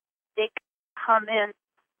 They can come in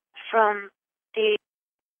from the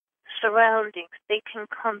surroundings. They can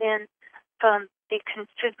come in from the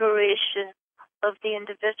configuration of the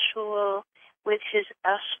individual with his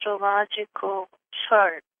astrological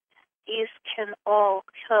chart. These can all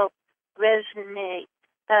help resonate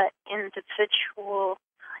that individual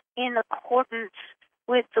in accordance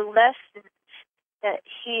with the lessons that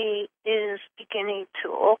he is beginning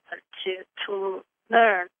to open to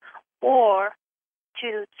learn, or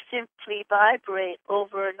to simply vibrate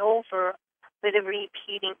over and over with a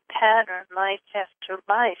repeating pattern, life after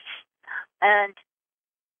life, and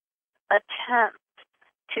attempt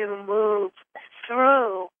to move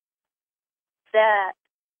through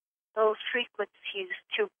those frequencies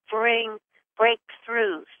to break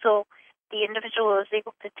through. So the individual is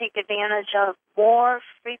able to take advantage of more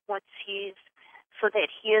frequencies so that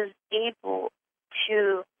he is able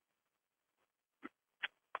to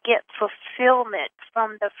get fulfillment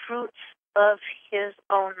from the fruits of his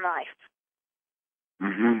own life.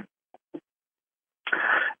 Mm-hmm.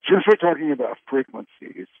 Since we're talking about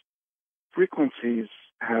frequencies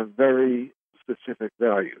have very specific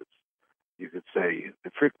values. You could say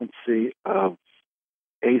the frequency of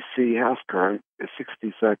AC house current is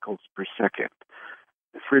 60 cycles per second.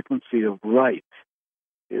 The frequency of light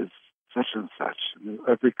is such and such.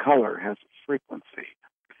 Every color has a frequency.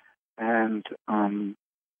 And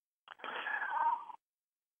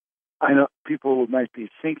I know people might be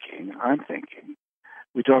thinking, I'm thinking,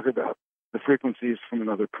 we talk about the frequencies from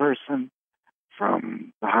another person,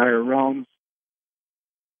 from the higher realms.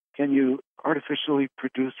 Can you artificially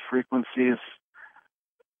produce frequencies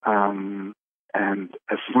and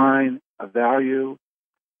assign a value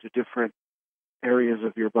to different areas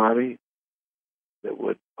of your body that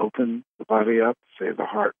would open the body up? Say the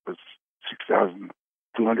heart was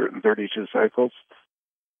 6,232 cycles.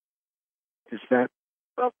 Is that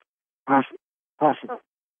possible?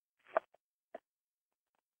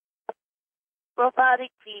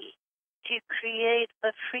 Robotically, to create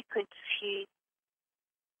a frequency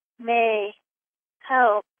may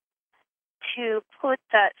help to put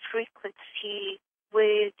that frequency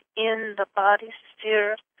within the body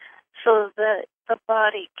sphere so that the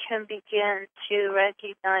body can begin to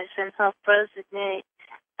recognize and help resonate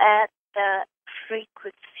at that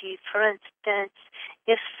frequency. For instance,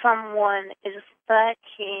 if someone is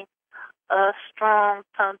lacking a strong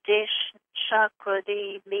foundation chakra,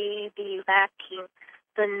 they may be lacking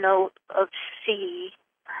the note of C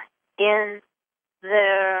in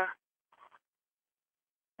their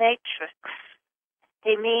matrix.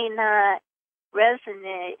 They may not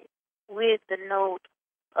resonate with the note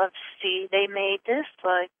of C. They may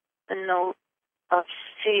dislike the note of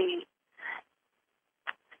C.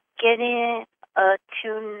 Getting a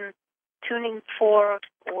tuning fork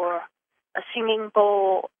or a singing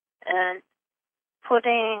bowl and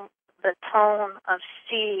putting the tone of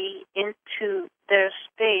C into their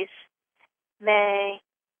space may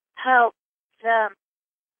help them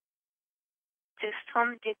to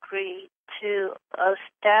some degree to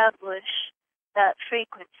establish that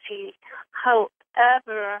frequency.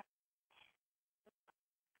 However,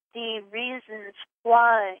 the reasons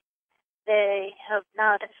why they have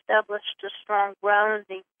not established a strong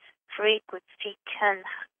grounding frequency can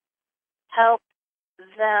help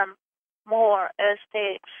them more as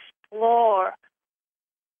they explore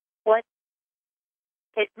what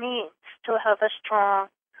it means to have a strong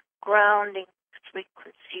grounding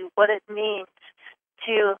frequency, what it means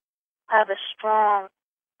to have a strong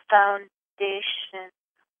foundation,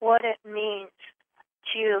 what it means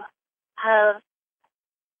to have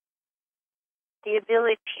the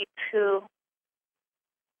ability to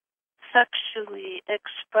sexually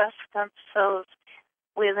express themselves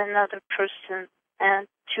with another person and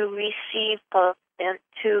to receive love and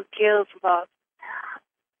to give love.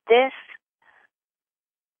 This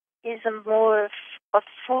is a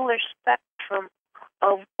fuller spectrum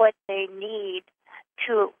of what they need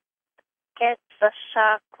to get the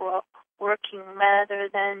chakra working rather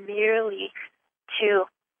than merely to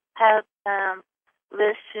have them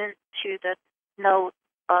listen to the note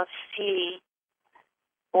of C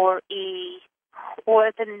or E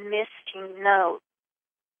or the missing note,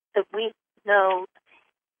 the weak note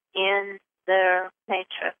in their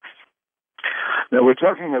matrix. Now, we're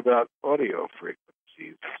talking about audio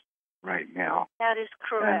frequencies right now. That is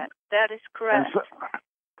correct. And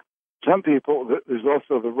some people, there's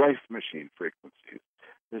also the Rice machine frequencies.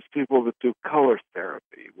 There's people that do color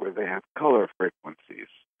therapy where they have color frequencies.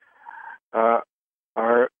 How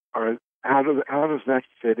does that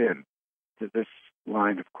fit in to this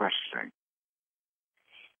line of questioning?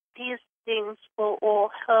 These things will all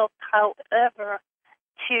help, however,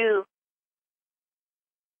 to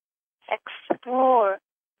explore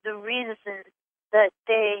the reason that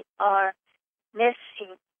they are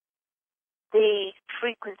missing the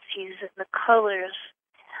frequencies and the colors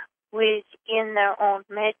within their own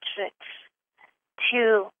matrix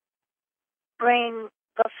to bring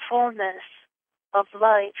the fullness of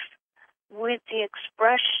life with the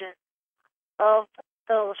expression of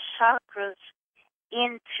those chakras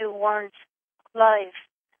into one's life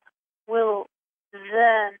will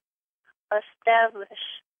then establish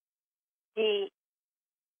the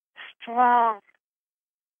strong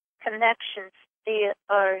connections that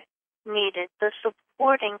are needed, the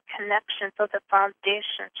supporting connections of the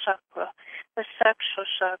foundation chakra, the sexual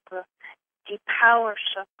chakra, the power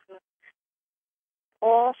chakra,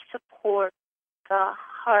 all support the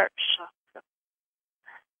heart chakra,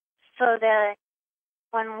 so that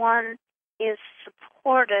when one is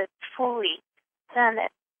supported fully, then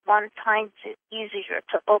one finds it easier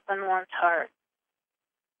to open one's heart.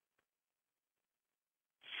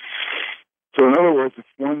 So, in other words, if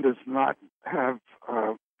one does not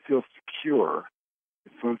feel secure,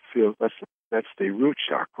 if one feels that's the root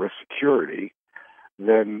chakra, security,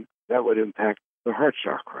 then that would impact the heart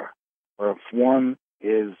chakra. Or if one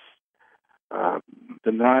is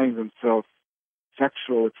denying themselves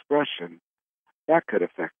sexual expression, that could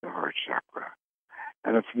affect the heart chakra.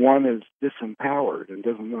 And if one is disempowered and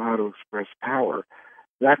doesn't know how to express power,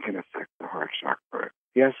 that can affect the heart chakra.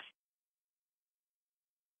 Yes?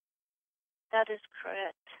 That is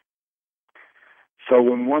correct. So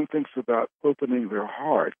when one thinks about opening their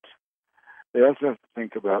heart, they also have to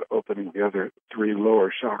think about opening the other three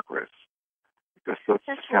lower chakras, because that's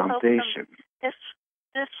the foundation.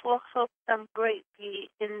 This will help them greatly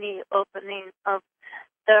in the opening of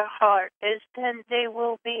their heart, as then they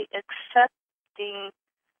will be accepting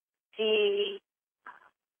the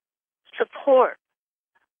support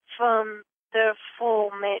from their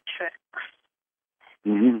full matrix.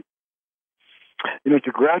 Mm-hmm. You know,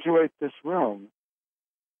 to graduate this realm,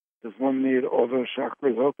 does one need all those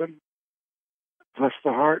chakras open, plus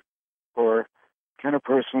the heart? Or can a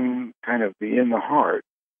person kind of be in the heart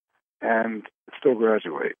and still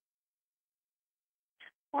graduate?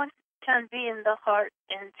 One can be in the heart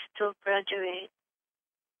and still graduate.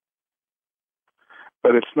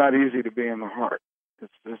 But it's not easy to be in the heart.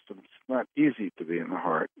 It's not easy to be in the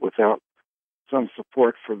heart without some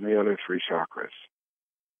support from the other three chakras.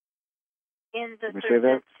 In the Can we third say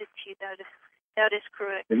that? density, that is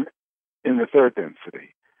correct. In the third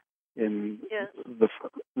density. In Yes. the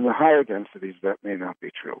higher densities, that may not be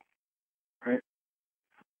true, right?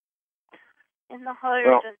 In the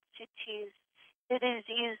higher densities, it is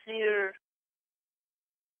easier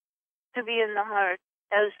to be in the heart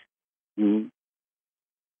as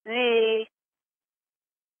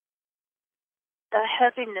the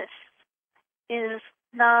heaviness is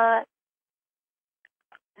not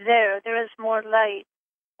there. There is more light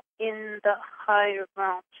in the higher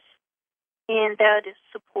realms, and that is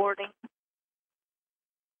supporting.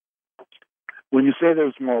 When you say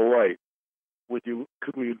there's more light,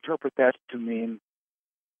 could we interpret that to mean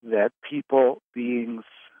that people, beings,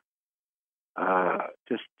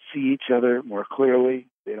 just see each other more clearly?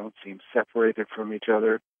 They don't seem separated from each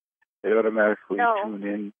other. They automatically tune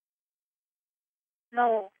in.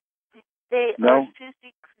 No, they are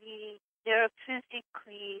physically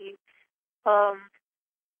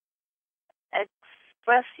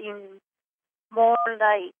expressing more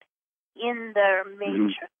light in their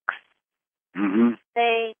matrix. Mm-hmm.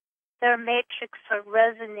 Their matrix are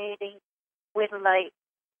resonating with light.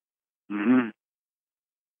 Mm-hmm.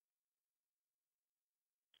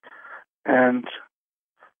 And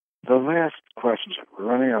the last question, we're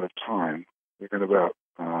running out of time. We've got about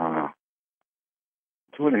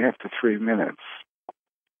 2.5 to 3 minutes.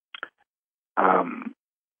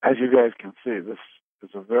 As you guys can see, this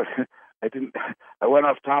is a very, I went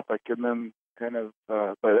off topic and then kind of,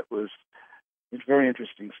 but it's very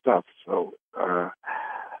interesting stuff. So,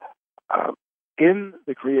 in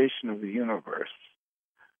the creation of the universe,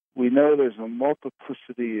 we know there's a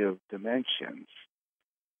multiplicity of dimensions,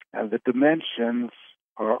 and the dimensions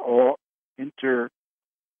are all interlocked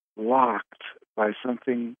by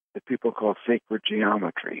something that people call sacred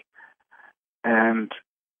geometry. And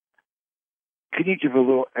can you give a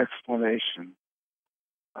little explanation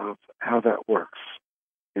of how that works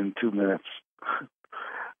in 2 minutes?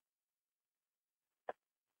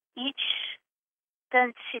 Each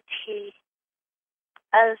density,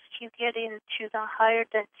 as you get into the higher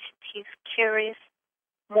densities, carries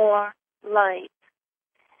more light.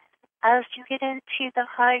 As you get into the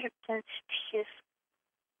higher densities,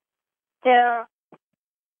 there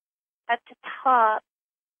at the top,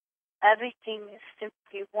 everything is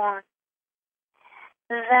simply one.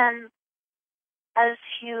 Then, as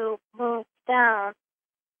you move down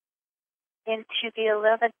into the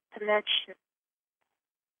 11th dimension,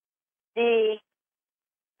 the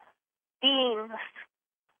beings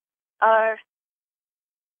are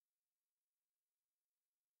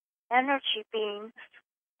energy beings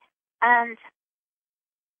and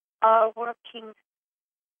are working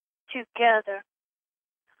together.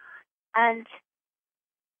 And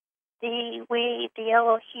the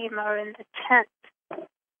Elohim are in the 10th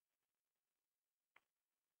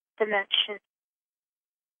dimension.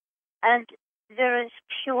 And there is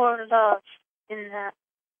pure love in that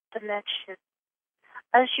dimension.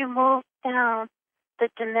 As you move down the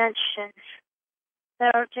dimensions,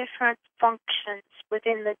 there are different functions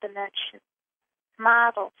within the dimension.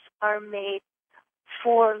 Models are made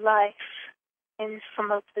for life in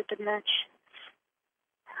some of the dimensions.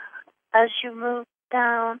 As you move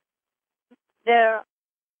down, there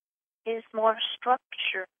is more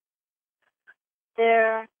structure.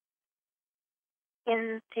 There,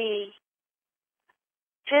 in the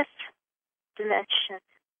 5th dimension,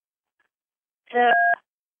 there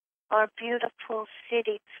are beautiful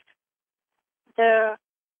cities. There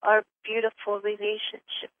are beautiful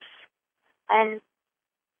relationships. And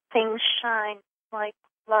things shine like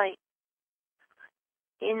light.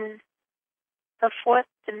 In the 4th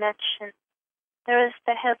dimension, there is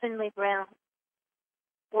the heavenly realm,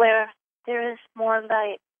 where there is more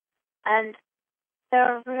light, and there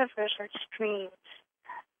are rivers and streams.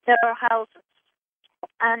 There are houses,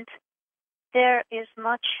 and there is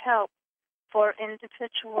much help for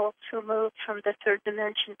individuals who move from the 3rd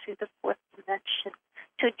dimension to the 4th dimension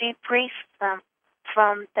to debrief them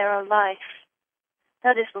from their life.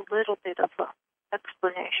 That is a little bit of an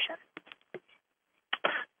explanation.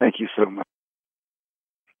 Thank you so much.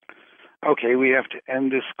 Okay, we have to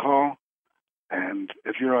end this call. And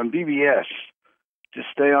if you're on BBS, just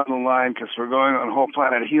stay on the line because we're going on Whole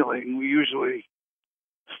Planet Healing. We usually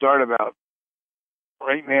start about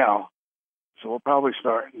right now. So we'll probably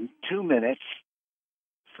start in 2 minutes.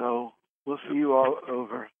 So we'll see you all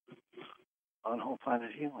over on Whole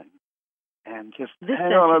Planet Healing. And just this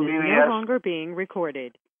hang on session is BBS. no longer being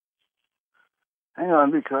recorded. Hang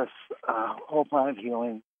on, because Whole Planet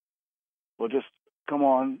Healing will just come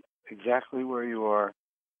on exactly where you are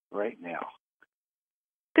right now.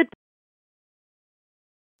 Good.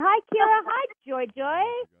 Hi, Kira. Hi, Joy.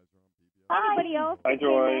 Anybody else? Hi,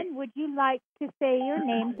 Joy. In, would you like to say your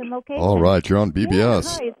names and location? All right, you're on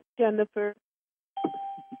BBS. Hi, it's Jennifer.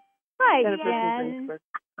 Hi, Jennifer Jen.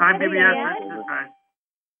 Hi, Hi, BBS. Jen. This is hi.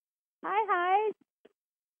 Hi.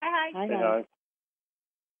 Hi, Hey, hi. guys.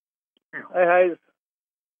 Hi.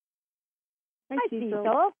 Hi,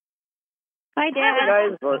 Cecil. Hi, Hey, Dad.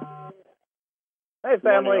 guys. Hey,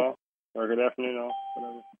 family. Or good afternoon, all.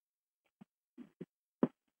 Whatever.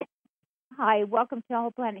 Hi, welcome to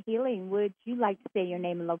Whole Planet Healing. Would you like to say your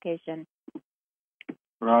name and location?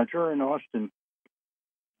 Roger in Austin.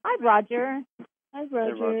 Hi, Roger. Hi,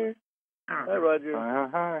 Roger. Hi, Roger.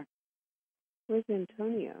 Hi. Where's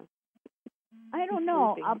Antonio? I don't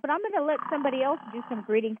know, but I'm going to let somebody else do some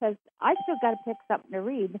greeting because I still got to pick something to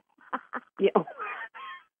read. Yeah.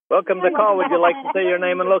 Welcome to the call. Would you like to say your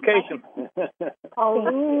name and location?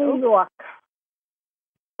 New York.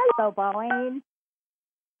 Hello, Pauline.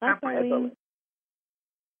 Hi, Pauline.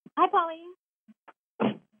 Hi, Pauline.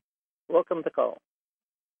 Welcome to the call.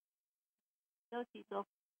 No, Cecil.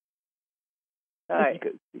 Hi.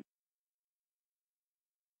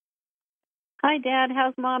 Hi, Dad.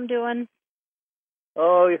 How's Mom doing?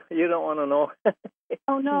 Oh, you don't want to know.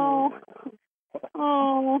 Oh, no.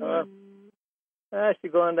 Oh.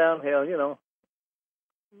 She's going downhill, you know.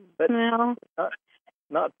 But Well,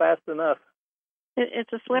 not fast enough.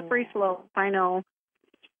 it's a slippery slope. I know.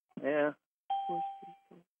 Yeah.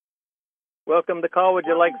 Welcome to the call. Would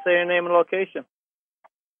you like to say your name and location?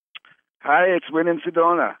 Hi, it's Wynn in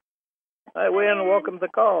Sedona. Hi, Wynn. Welcome to the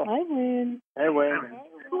call. Hi, Wynn. Hey, Wynn.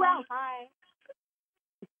 Who else? Hi.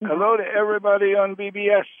 Hello to everybody on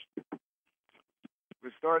BBS.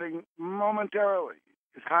 We're starting momentarily.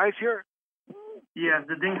 Is Highs here? Yes,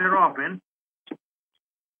 the things are open.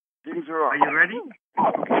 Things are off. Are you ready?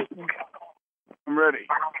 I'm ready.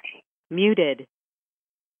 Muted.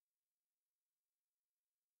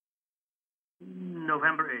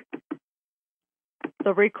 November 8th.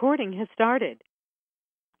 The recording has started.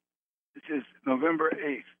 This is November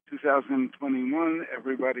 8th, 2021.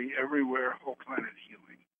 Everybody, everywhere, Whole Planet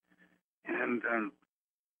Healing. And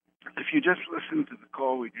if you just listened to the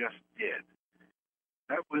call we just did,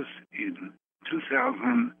 that was in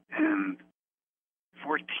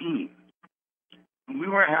 2014. And we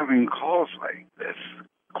were having calls like this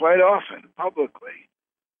quite often, publicly,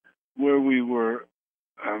 where we were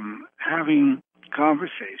having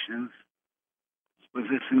conversations with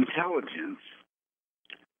this intelligence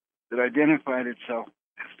that identified itself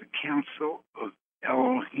as the Council of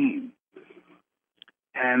Elohim.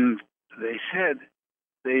 And they said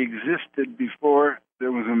they existed before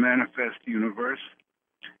there was a manifest universe,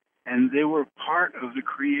 and they were part of the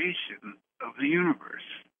creation of the universe.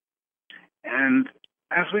 And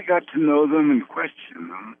as we got to know them and question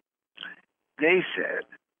them, they said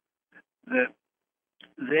that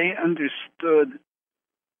they understood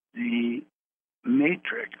the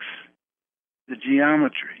matrix, the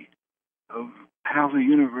geometry of how the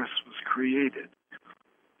universe was created.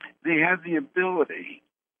 They had the ability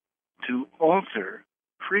to alter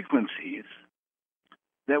frequencies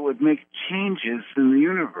that would make changes in the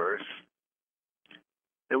universe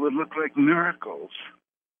that would look like miracles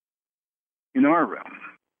in our realm.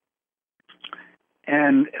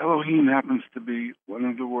 And Elohim happens to be one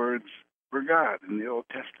of the words for God in the Old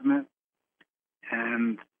Testament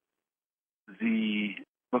and the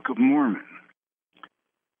Book of Mormon.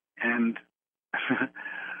 And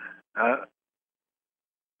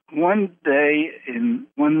one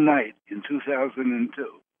night in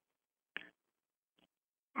 2002,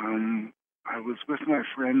 I was with my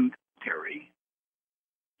friend Terry,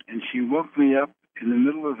 and she woke me up in the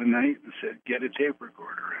middle of the night and said, "Get a tape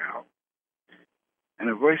recorder out." And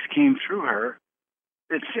a voice came through her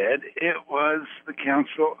that said it was the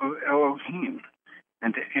Council of Elohim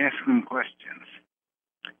and to ask them questions.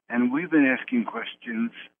 And we've been asking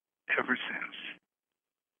questions ever since.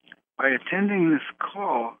 By attending this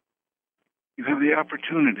call, you have the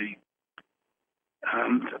opportunity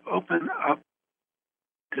to open up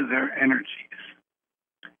to their energies.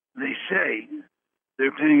 They say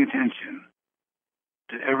they're paying attention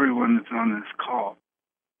to everyone that's on this call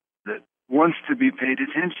that wants to be paid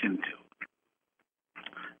attention to.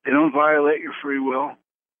 They don't violate your free will,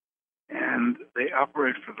 and they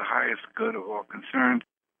operate for the highest good of all concerned.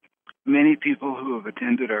 Many people who have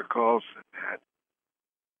attended our calls have had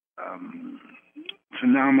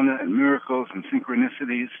phenomena and miracles and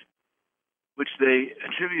synchronicities, which they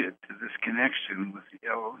attribute to this connection with the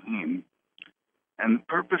Elohim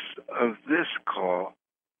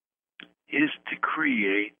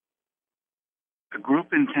create a group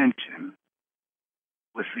intention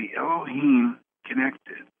with the Elohim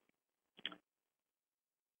connected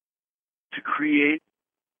to create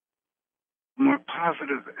more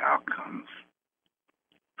positive outcomes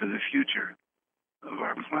for the future of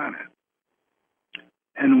our planet.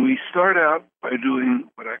 And we start out by doing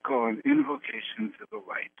what I call an invocation to the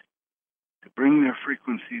light, to bring their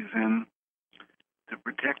frequencies in, to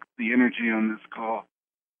protect the energy on this call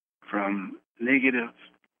from negative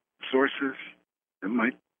sources that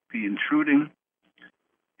might be intruding.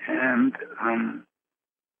 And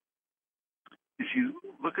if you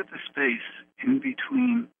look at the space in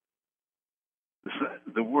between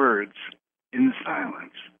the words in the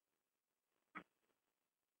silence,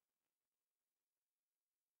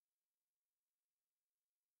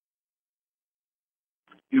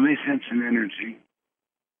 you may sense an energy,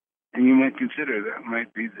 and you might consider that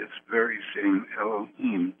might be this very same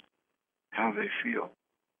Elohim, how they feel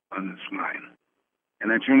on this line.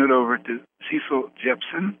 And I turn it over to Cecil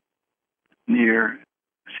Jepson near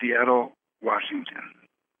Seattle, Washington.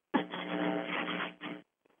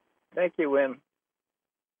 Thank you, Wynn.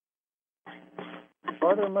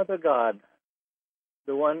 Father, Mother God,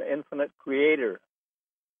 the one infinite creator,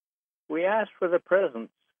 we ask for the presence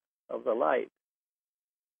of the light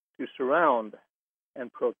to surround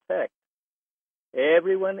and protect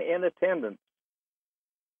everyone in attendance,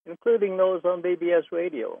 including those on BBS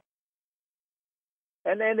radio.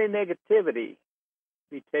 And any negativity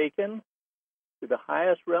be taken to the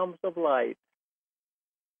highest realms of light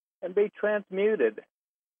and be transmuted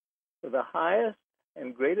for the highest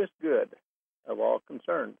and greatest good of all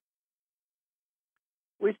concerned.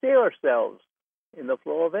 We see ourselves in the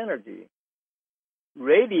flow of energy,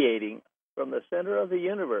 radiating from the center of the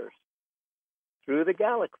universe through the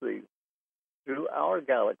galaxies, through our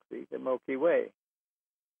galaxy, the Milky Way,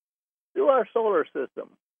 through our solar system,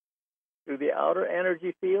 through the outer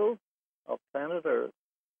energy field of planet Earth,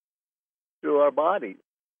 through our bodies,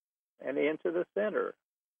 and into the center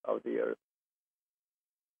of the Earth.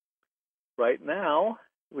 Right now,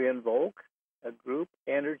 we invoke a group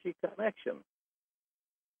energy connection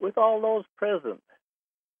with all those present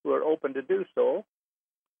who are open to do so,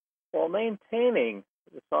 while maintaining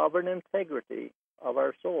the sovereign integrity of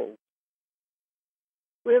our souls.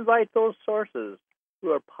 We invite those sources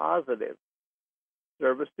who are positive,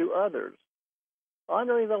 service to others,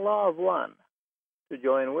 honoring the law of one, to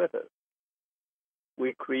join with us.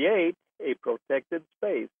 We create a protected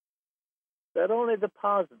space that only the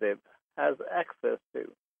positive has access to.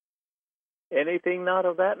 Anything not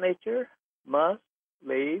of that nature must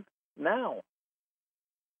leave now.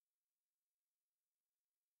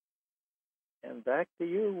 And back to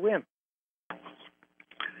you, Wynn.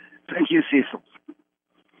 Thank you, Cecil.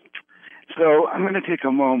 So I'm going to take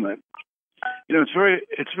a moment. You know,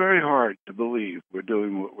 it's very hard to believe we're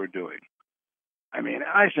doing what we're doing. I mean,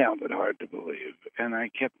 I found it hard to believe, and I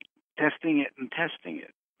kept testing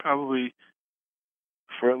it, probably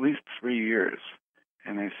for at least 3 years.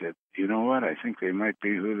 And I said, you know what? I think they might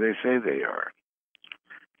be who they say they are.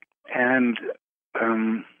 And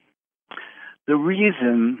the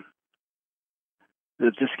reason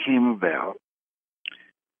that this came about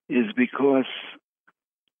is because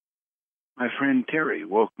my friend Terry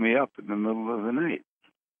woke me up in the middle of the night.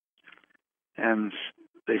 And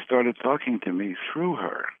they started talking to me through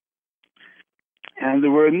her. And there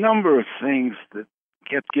were a number of things that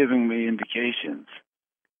kept giving me indications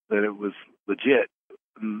that it was legit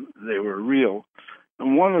and they were real.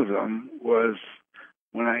 And one of them was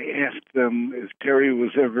when I asked them if Terry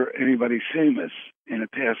was ever anybody famous in a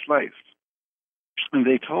past life. And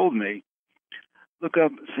they told me, look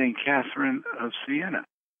up St. Catherine of Siena.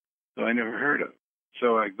 So I never heard of it.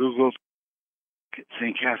 So I Googled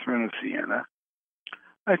St. Catherine of Siena.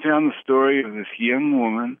 I found the story of this young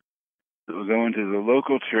woman that would go into the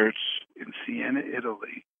local church in Siena,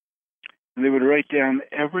 Italy. And they would write down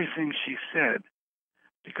everything she said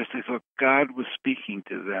because they thought God was speaking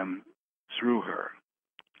to them through her.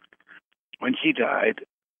 When she died,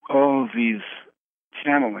 all of these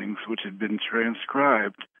channelings, which had been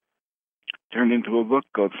transcribed, turned into a book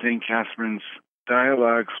called St. Catherine's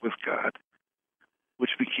Dialogues with God,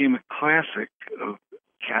 which became a classic of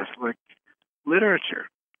Catholic literature,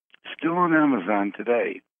 still on Amazon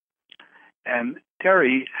today. And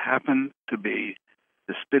Terry happened to be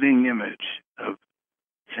the spitting image of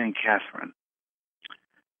St. Catherine.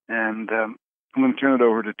 And I'm going to turn it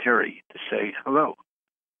over to Terry to say hello.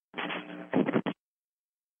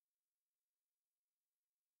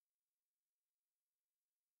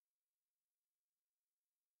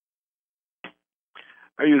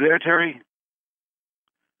 Are you there, Terry?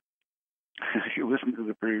 if you listen to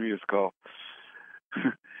the previous call,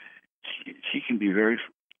 she can be very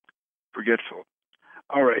forgetful.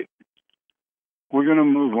 All right. We're going to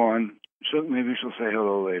move on. So maybe she'll say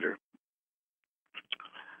hello later.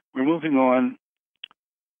 We're moving on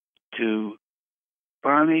to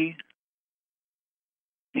Bonnie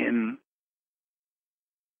in,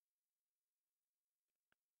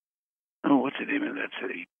 what's the name of that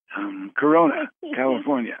city? Corona,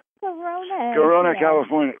 California. Corona, yeah.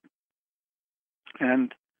 California.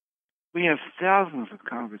 And we have thousands of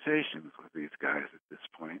conversations with these guys at this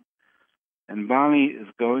point. And Bonnie is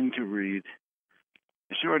going to read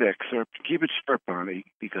a short excerpt. Keep it short, Bonnie,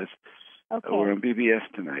 because we're on BBS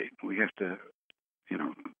tonight. We have to,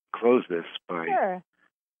 close this by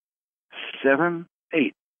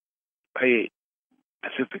 8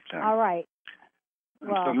 Pacific time. All right. I'm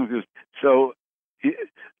so confused. So,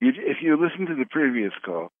 if you listen to the previous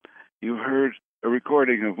call, you heard a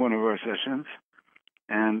recording of one of our sessions,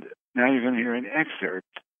 and now you're going to hear an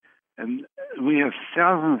excerpt. And we have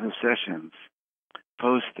thousands of sessions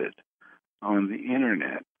posted on the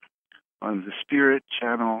internet on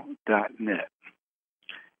thespiritchannel.net.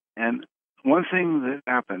 And one thing that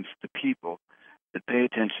happens to people that pay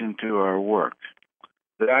attention to our work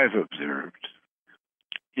that I've observed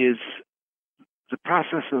is the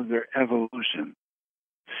process of their evolution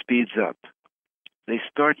speeds up. They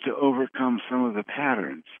start to overcome some of the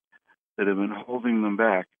patterns that have been holding them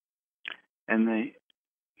back, and they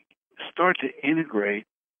start to integrate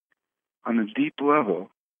on a deep level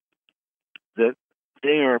that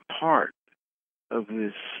they are part of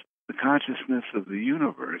the consciousness of the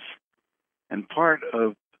universe and part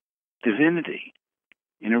of divinity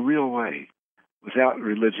in a real way, without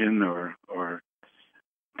religion or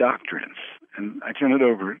doctrines. And I turn it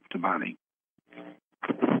over to Bonnie.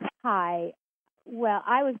 Hi. Well,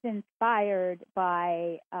 I was inspired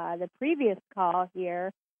by the previous call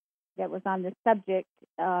here that was on the subject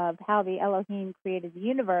of how the Elohim created the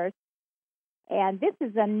universe. And this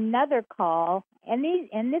is another call, and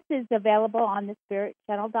this is available on the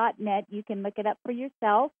spiritchannel.net. You can look it up for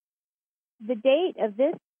yourself. The date of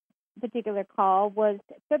this particular call was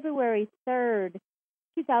February 3rd,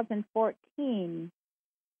 2014.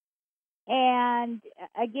 And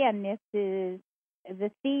again, the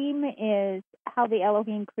theme is how the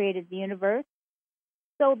Elohim created the universe.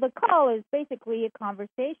 So the call is basically a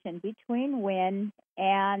conversation between Wynn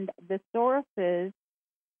and the sources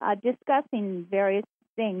discussing various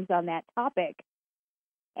things on that topic.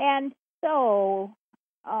 And so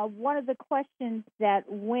one of the questions that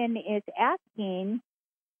Wynn is asking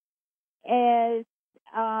is,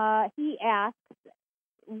 he asks,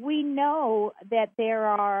 we know that there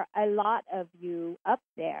are a lot of you up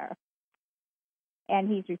there, and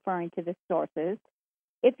he's referring to the sources.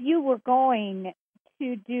 If you were going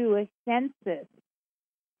to do a census,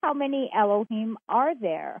 how many Elohim are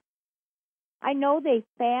there? I know they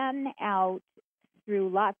fan out through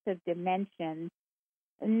lots of dimensions,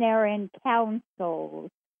 and they're in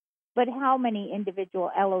councils, but how many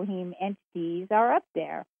individual Elohim entities are up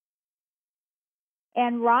there?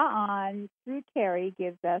 And Ra'an, through Terry,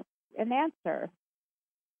 gives us an answer.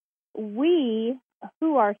 We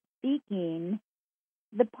who are speaking,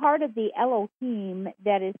 the part of the Elohim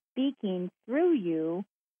that is speaking through you,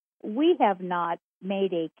 we have not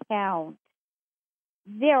made a count.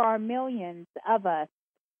 There are millions of us,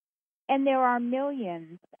 and there are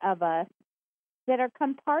millions of us that are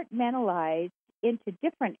compartmentalized into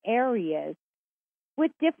different areas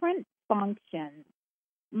with different functions,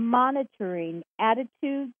 monitoring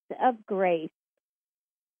attitudes of grace,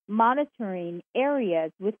 monitoring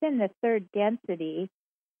areas within the third density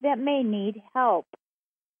that may need help,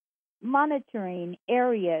 monitoring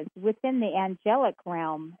areas within the angelic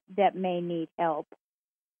realm that may need help.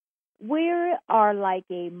 We are like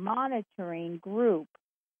a monitoring group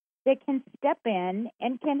that can step in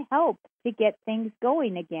and can help to get things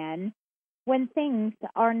going again when things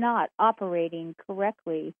are not operating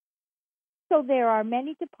correctly. So there are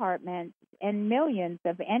many departments and millions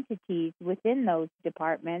of entities within those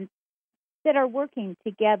departments that are working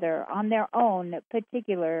together on their own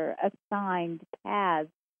particular assigned paths.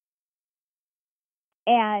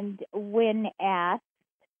 And when asked,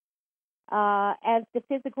 as the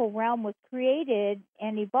physical realm was created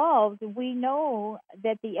and evolved, we know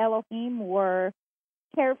that the Elohim were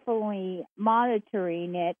carefully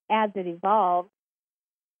monitoring it as it evolved.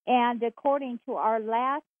 And according to our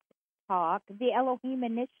last talk, the Elohim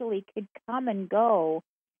initially could come and go,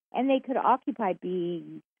 and they could occupy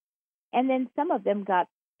beings. And then some of them got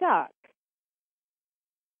stuck.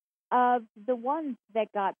 Of the ones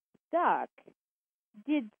that got stuck,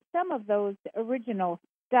 did some of those original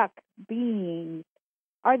stuck beings,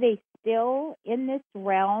 are they still in this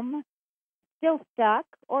realm, still stuck,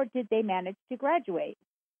 or did they manage to graduate?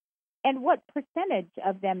 And what percentage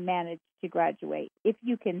of them managed to graduate, if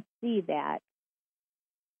you can see that?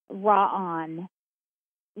 Ra'an.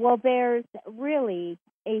 Well, there's really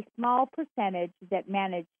a small percentage that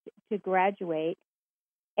managed to graduate.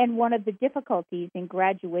 And one of the difficulties in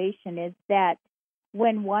graduation is that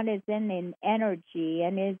when one is in an energy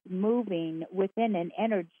and is moving within an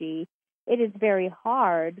energy, it is very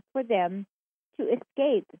hard for them to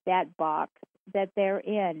escape that box that they're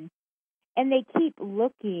in. And they keep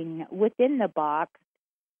looking within the box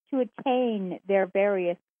to attain their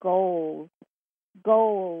various goals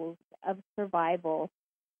of survival,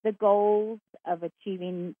 the goals of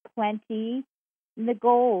achieving plenty, and the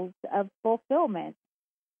goals of fulfillment.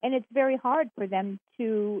 And it's very hard for them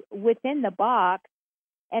to, within the box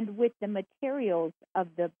and with the materials of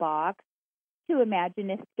the box, to imagine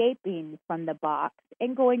escaping from the box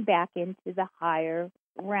and going back into the higher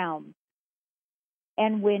realms.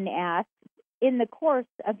 And Wynn asks, in the course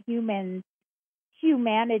of humanity's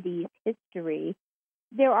history,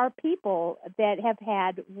 there are people that have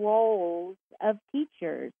had roles of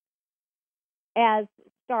teachers as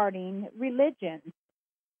starting religions.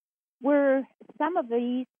 Were some of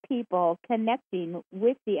these people connecting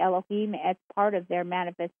with the Elohim as part of their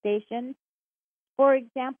manifestation? For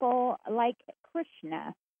example, like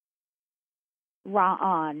Krishna,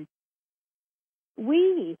 Ra'an.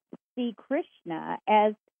 We see Krishna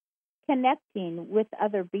as connecting with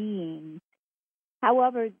other beings.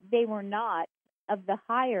 However, they were not of the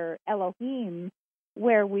higher Elohim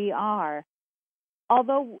where we are.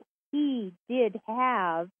 Although he did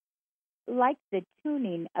have, like the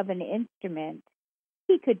tuning of an instrument,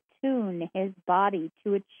 he could tune his body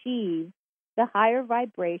to achieve the higher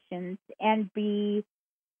vibrations and be,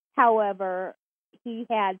 however, he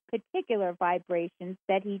had particular vibrations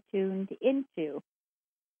that he tuned into.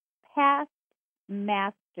 Past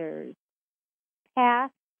masters,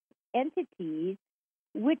 past entities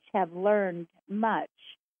which have learned much.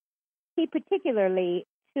 He particularly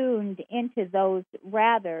tuned into those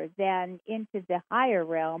rather than into the higher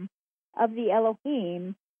realm of the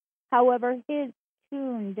Elohim. However, his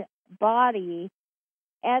tuned body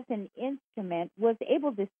as an instrument was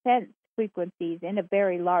able to sense frequencies in a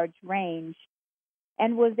very large range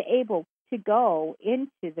and was able to go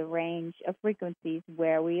into the range of frequencies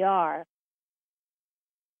where we are.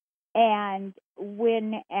 And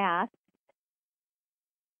when asked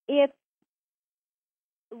if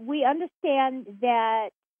we understand that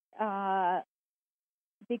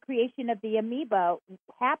the creation of the amoeba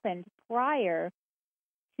happened prior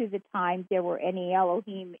to the time there were any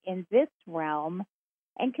Elohim in this realm,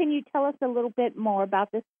 and can you tell us a little bit more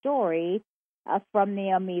about the story from the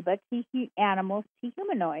amoeba to animals to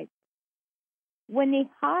humanoids? When the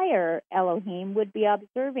higher Elohim would be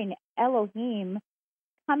observing Elohim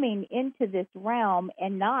coming into this realm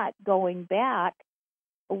and not going back,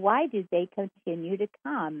 why did they continue to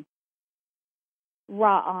come?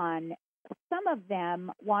 Ra'an. Some of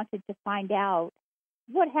them wanted to find out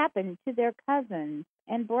what happened to their cousins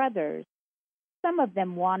and brothers. Some of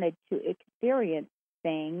them wanted to experience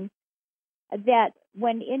things that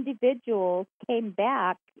when individuals came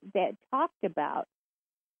back that talked about.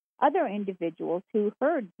 Other individuals who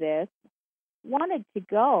heard this wanted to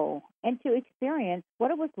go and to experience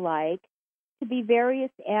what it was like to be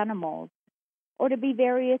various animals or to be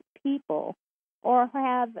various people or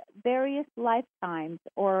have various lifetimes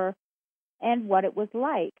and what it was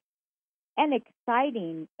like. An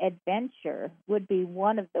exciting adventure would be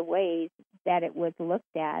one of the ways that it was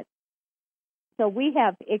looked at. So we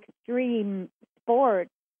have extreme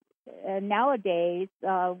sports nowadays.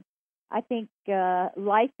 I think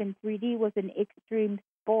life in 3D was an extreme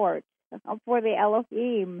sport for the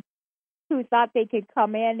Elohim, who thought they could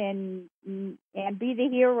come in and be the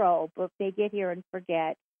hero, but they get here and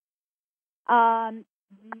forget.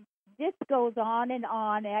 This goes on, and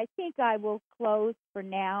I think I will close for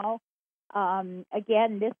now.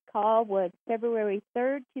 Again, this call was February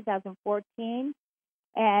 3rd, 2014,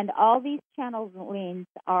 and all these channelings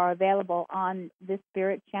are available on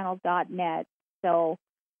thespiritchannel.net. So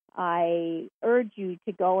I urge you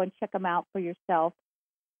to go and check them out for yourself.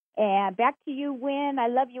 And back to you, Wynn. I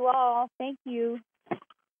love you all. Thank you.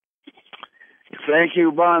 Thank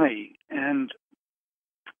you, Bonnie. And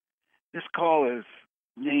this call is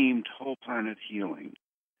named Whole Planet Healing.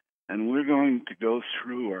 And we're going to go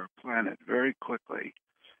through our planet very quickly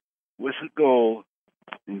with a goal,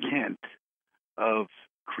 intent, of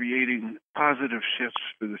creating positive shifts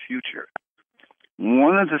for the future.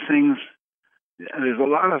 One of the things, there's a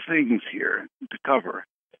lot of things here to cover,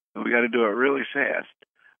 but we got to do it really fast.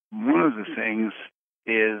 One of the things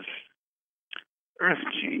is Earth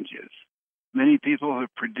changes. Many people have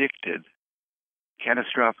predicted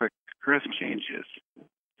catastrophic Earth changes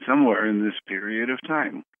somewhere in this period of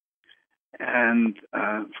time. And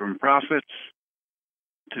from prophets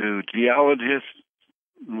to geologists,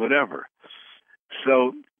 whatever.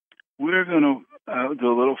 So we're going to do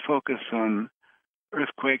a little focus on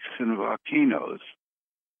earthquakes and volcanoes.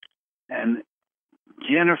 And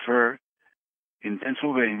Jennifer in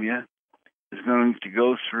Pennsylvania is going to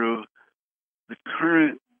go through the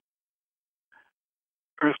current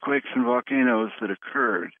earthquakes and volcanoes that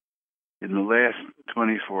occurred in the last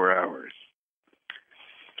 24 hours.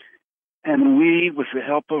 And we, with the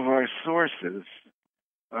help of our sources,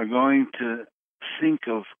 are going to think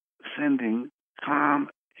of sending calm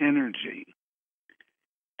energy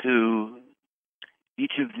to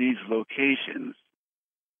each of these locations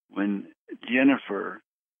when Jennifer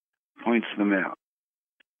points them out.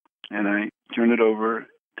 And I turn it over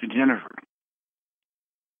to Jennifer.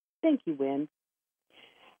 Thank you, Wynn.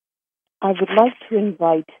 I would like to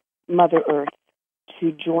invite Mother Earth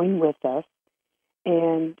to join with us,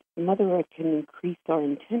 and Mother Earth can increase our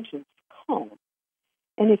intentions for calm.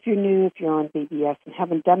 And if you're new, if you're on BBS and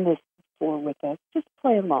haven't done this before with us, just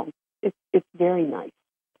play along. It's very nice.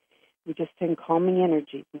 We just send calming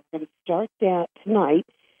energy. We're going to start that tonight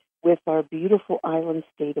with our beautiful island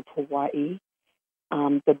state of Hawaii.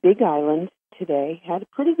 The Big Island today had a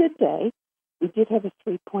pretty good day. We did have a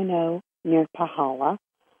 3.0 near Pahala,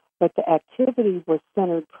 but the activity was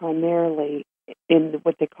centered primarily in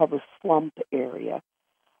what they call the slump area,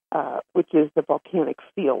 which is the volcanic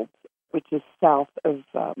fields, which is south of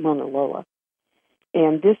Mauna Loa.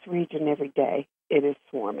 And this region, every day, it is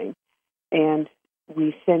swarming. And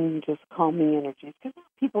we send just calming energies because there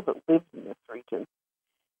are people that live in this region.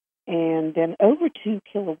 And then over to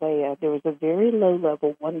Kilauea, there was a very low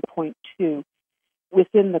level, 1.2,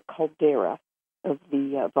 within the caldera of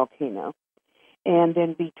the volcano. And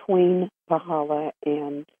then between Pahala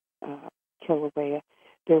and Kilauea,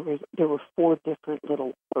 there were 4 different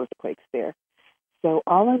little earthquakes there. So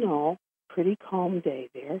all in all, pretty calm day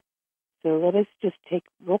there. So let us just take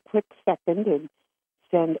a real quick second and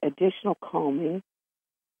send additional calming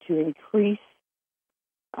to increase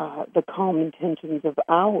the calm intentions of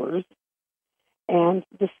ours. And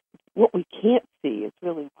what we can't see is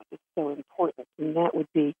really what is so important, and that would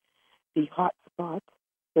be the hot spots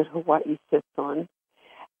that Hawaii sits on,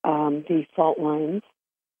 the fault lines,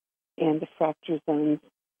 and the fracture zones,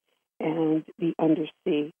 and the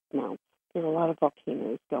undersea mounts. There are a lot of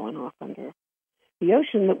volcanoes going off under the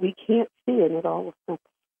ocean that we can't see, and it all affects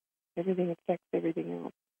everything, affects everything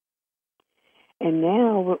else. And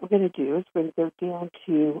now what we're going to do is we're going to go down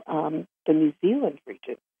to the New Zealand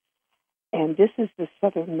region. And this is the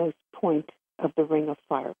southernmost point of the Ring of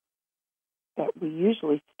Fire that we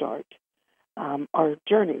usually start our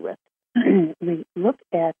journey with. We look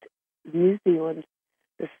at New Zealand,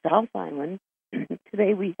 the South Island.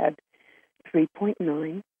 Today we had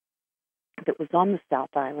 3.9 that was on the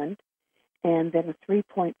South Island, and then a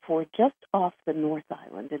 3.4 just off the North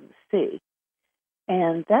Island in the sea.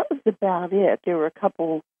 And that was about it. There were a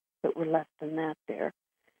couple that were less than that there.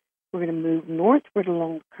 We're going to move northward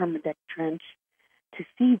along the Kermadec Trench to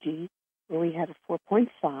Fiji, where we had a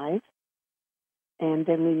 4.5. And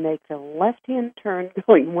then we make a left-hand turn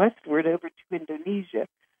going westward over to Indonesia,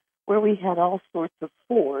 where we had all sorts of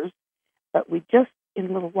 4s, but we just, a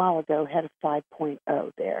little while ago, had a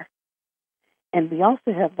 5.0 there. And we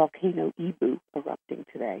also have Volcano Ibu erupting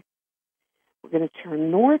today. We're going to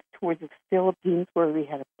turn north towards the Philippines, where we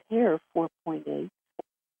had a pair of 4.8.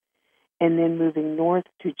 And then moving north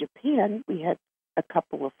to Japan, we had a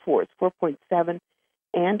couple of 4s, 4.7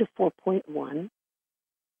 and a 4.1.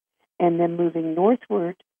 And then moving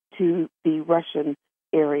northward to the Russian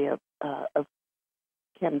area of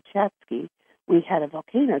Kamchatsky, we had a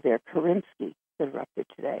volcano there, Karinsky, that erupted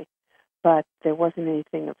today. But there wasn't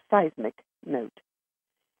anything of seismic note.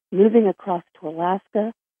 Moving across to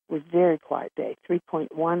Alaska was a very quiet day,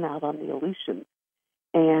 3.1 out on the Aleutians,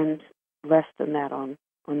 and less than that on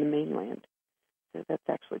the mainland. So that's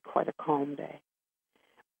actually quite a calm day.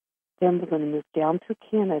 Then we're going to move down to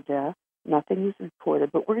Canada. Nothing is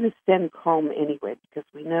reported, but we're going to send calm anyway because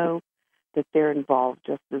we know that they're involved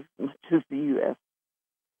just as much as the U.S.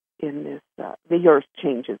 in this, the Earth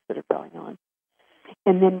changes that are going on.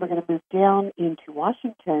 And then we're going to move down into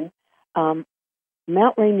Washington.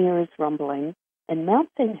 Mount Rainier is rumbling, and Mount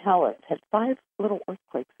St. Helens had 5 little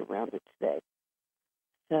earthquakes around it today.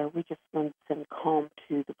 So we just want to send calm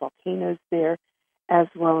to the volcanoes there, as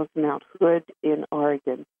well as Mount Hood in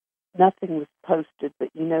Oregon. nothing was posted, but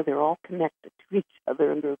they're all connected to each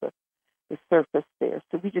other under the surface there.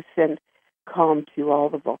 So we just send calm to all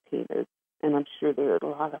the volcanoes, and I'm sure there are a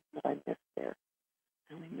lot of them that I missed there.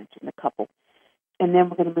 I only mentioned a couple. And then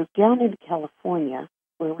we're going to move down into California,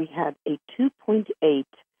 where we had a 2.8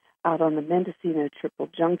 out on the Mendocino Triple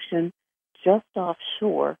Junction, just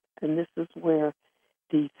offshore, and this is where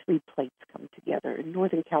the three plates come together in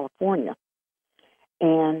Northern California.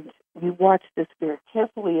 And we watch this very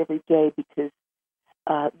carefully every day because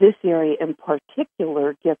this area in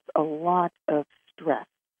particular gets a lot of stress.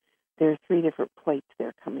 There are three different plates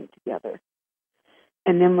there coming together.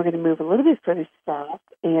 And then we're going to move a little bit further south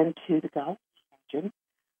and to the Gulf region,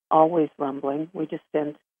 always rumbling. We just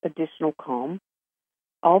send additional calm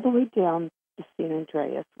all the way down to San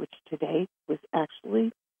Andreas, which today was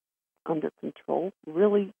actually under control,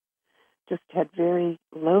 really just had very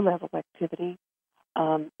low-level activity.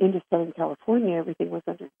 Into Southern California, everything was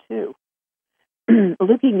under 2.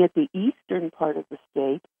 Looking at the eastern part of the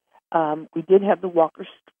state, we did have the Walker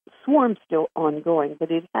swarm still ongoing, but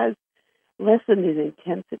it has lessened in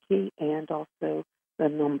intensity and also the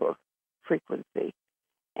number, frequency.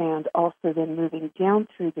 And also then moving down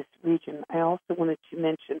through this region, I also wanted to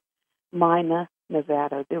mention Mina,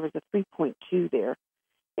 Nevada. There was a 3.2 there,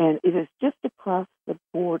 and it is just across the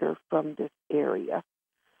border from this area.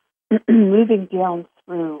 Moving down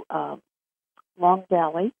through Long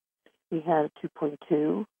Valley, we had a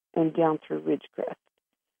 2.2, and down through Ridgecrest,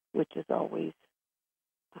 which is always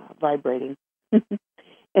vibrating. And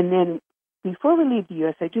then before we leave the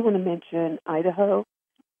U.S., I do want to mention Idaho,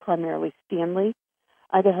 primarily Stanley.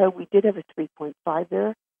 Idaho, we did have a 3.5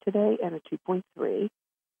 there today and a 2.3.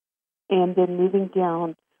 And then moving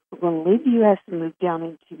down, we're going to leave the U.S. and move down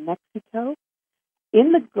into Mexico.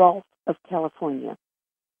 In the Gulf of California,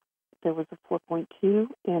 there was a 4.2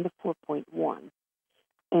 and a 4.1.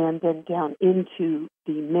 And then down into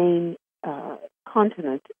the main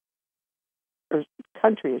continent, or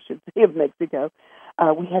country, I should say, of Mexico,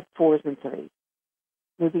 we had 4s and 3s.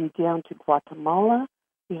 Moving down to Guatemala,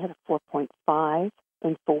 we had a 4.5,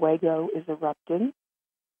 and Fuego is erupting.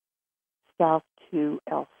 South to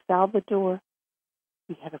El Salvador,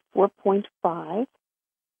 we had a 4.5.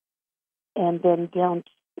 And then down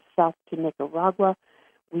south to Nicaragua,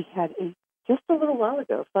 we had just a little while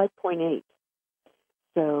ago, 5.8.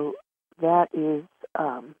 So that is,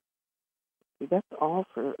 that's all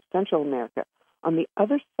for Central America. On the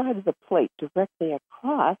other side of the plate, directly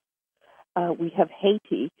across, we have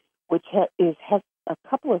Haiti, which has a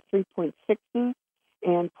couple of 3.6s,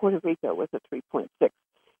 and Puerto Rico with a 3.6.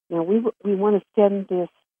 Now, we want to send this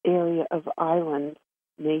area of island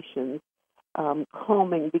nations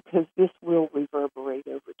calming because this will reverberate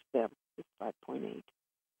over to them, this 5.8.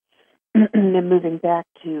 And then moving back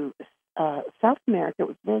to South America, it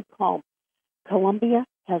was very calm. Colombia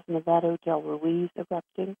has Nevado del Ruiz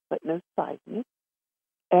erupting, but no seismic.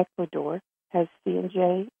 Ecuador has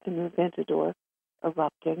CNJ and Reventador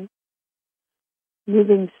erupting.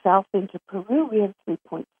 Moving south into Peru, we have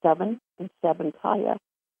 3.7 and Sabancaya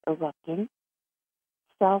erupting.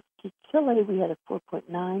 South to Chile, we had a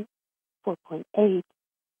 4.9, 4.8,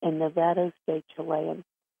 and Nevado de Chilean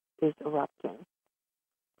is erupting.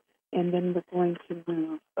 And then we're going to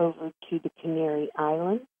move over to the Canary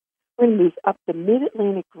Islands. We're going to move up the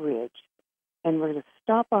Mid-Atlantic Ridge, and we're going to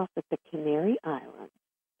stop off at the Canary Islands.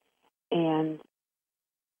 And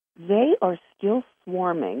they are still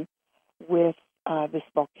swarming with this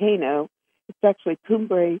volcano. It's actually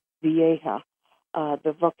Cumbre Vieja.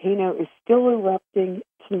 The volcano is still erupting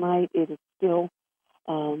tonight. It is still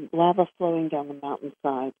lava flowing down the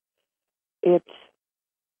mountainside. It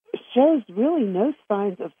shows really no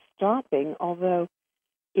signs of stopping, although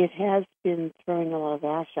it has been throwing a lot of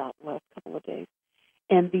ash out the last couple of days.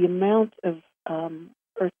 And the amount of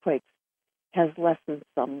earthquakes has lessened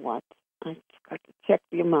somewhat. I forgot to check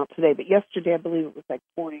the amount today, but yesterday I believe it was like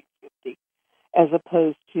 40, 50, as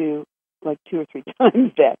opposed to like 2 or 3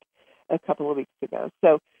 times that a couple of weeks ago.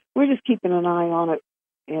 So we're just keeping an eye on it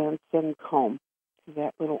and sending calm to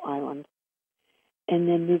that little island. And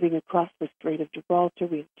then moving across the Strait of Gibraltar,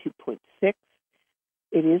 we have 2.6.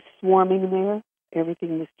 It is swarming there.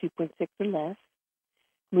 Everything was 2.6 or less.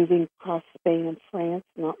 Moving across Spain and France,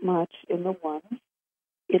 not much in the 1s.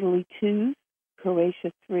 Italy 2s,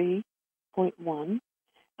 Croatia 3.1,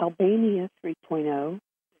 Albania 3.0.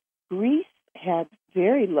 Greece had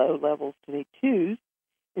very low levels today, 2s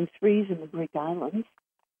and 3s in the Greek islands.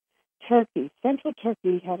 Turkey, central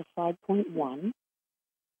Turkey had a 5.1.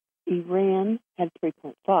 Iran had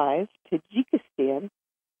 3.5. Tajikistan,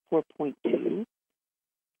 4.2.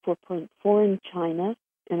 4.4 in China.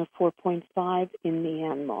 and a 4.5 in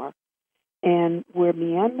Myanmar. And where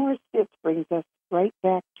Myanmar sits brings us right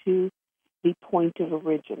back to the point of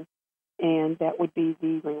origin, and that would be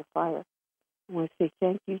the Ring of Fire. I want to say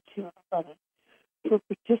thank you to everybody for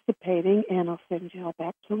participating, and I'll send you all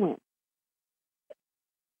back to Wynn.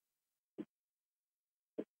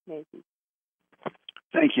 Maybe.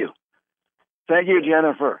 Thank you. Thank you,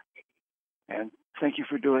 Jennifer. And thank you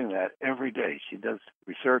for doing that every day. She does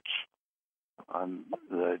research on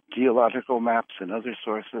the geological maps and other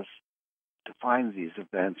sources to find these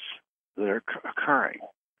events that are occurring.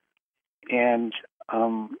 And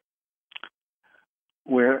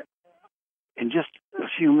we're, in just a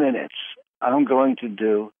few minutes, I'm going to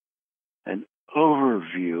do an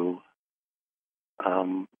overview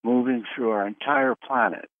moving through our entire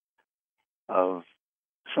planet of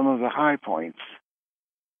some of the high points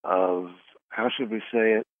of, how should we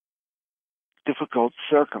say it, difficult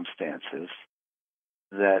circumstances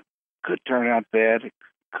that could turn out bad,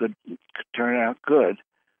 could turn out good,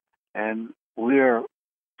 and we're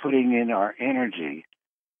putting in our energy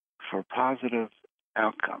for positive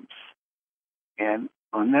outcomes. And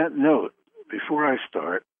on that note, before I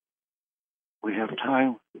start, we have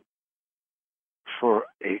time for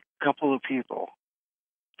a couple of people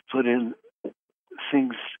to put in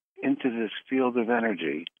things into this field of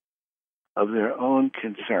energy of their own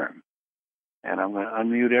concern. And I'm going to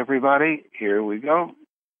unmute everybody. Here we go.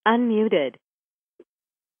 Unmuted.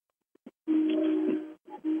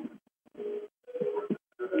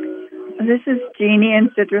 This is Jeannie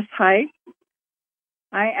in Citrus Heights.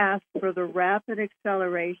 I ask for the rapid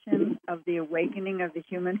acceleration of the awakening of the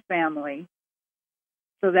human family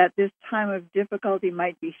so that this time of difficulty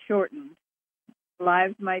might be shortened,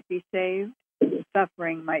 lives might be saved,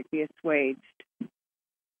 suffering might be assuaged.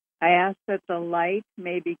 I ask that the light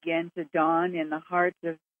may begin to dawn in the hearts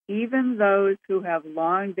of even those who have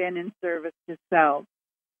long been in service to self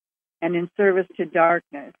and in service to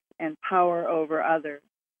darkness and power over others.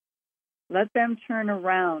 Let them turn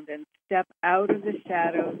around and step out of the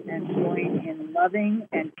shadows and join in loving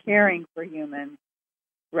and caring for humans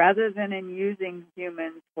rather than in using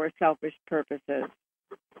humans for selfish purposes.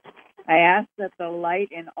 I ask that the light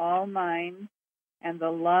in all minds and the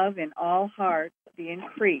love in all hearts be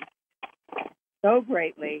increased so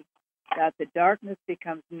greatly that the darkness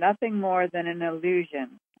becomes nothing more than an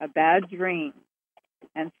illusion, a bad dream,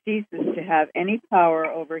 and ceases to have any power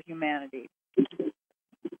over humanity.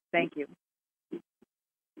 Thank you.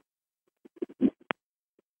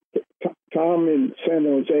 Tom in San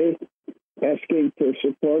Jose, asking for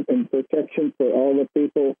support and protection for all the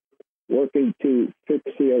people working to fix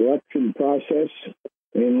the election process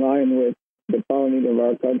in line with the founding of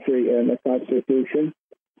our country and the Constitution.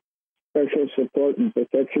 Special support and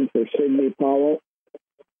protection for Sidney Powell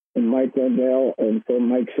and Mike Lindell and for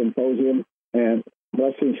Mike's Symposium, and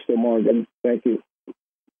blessings to Morgan. Thank you.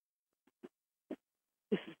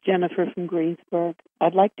 This is Jennifer from Greensburg.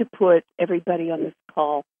 I'd like to put everybody on this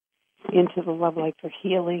call into the Love Light for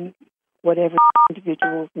Healing, whatever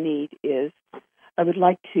individual's need is. I would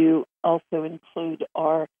like to also include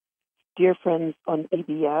our dear friends on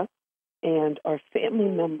BBS and our family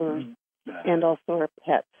members and also our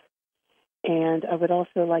pets. And I would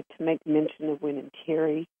also like to make mention of Wynn and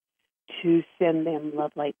Terry to send them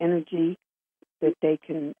Love Light energy that they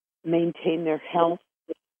can maintain their health,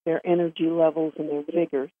 their energy levels, and their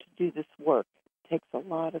vigor to do this work. It takes a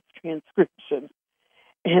lot of transcription.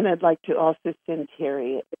 And I'd like to also send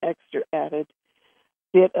Terry an extra added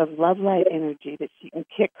bit of Love Light energy that she can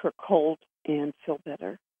kick her cold and feel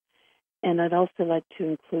better. And I'd also like to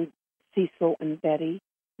include Cecil and Betty,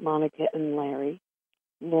 Monica and Larry,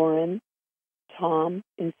 Lauren, Tom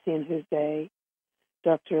in San Jose,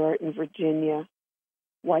 Dr. Art in Virginia,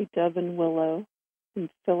 White Dove and Willow, and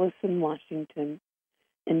Phyllis in Washington,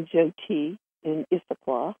 and Joe T. in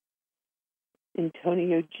Issaquah,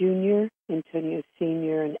 Antonio Jr., Antonio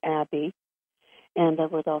Sr., and Abby. And I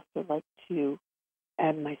would also like to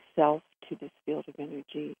add myself to this field of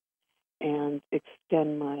energy and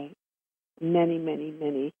extend my many, many,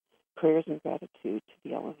 many prayers and gratitude to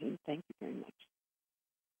the Elohim. Thank you very much.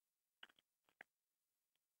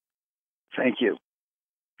 Thank you.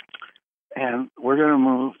 And we're going to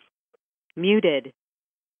move Muted.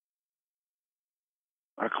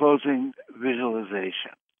 our closing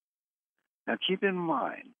visualization. Now keep in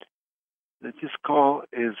mind that this call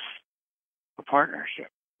is a partnership.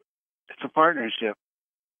 It's a partnership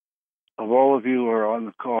of all of you who are on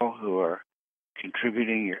the call who are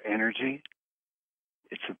contributing your energy.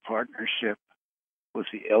 It's a partnership with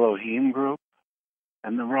the Elohim group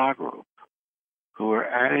and the Ra group, who are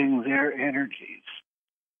adding their energies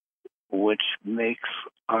which makes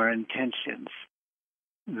our intentions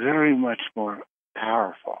very much more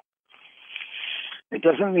powerful. It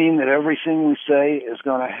doesn't mean that everything we say is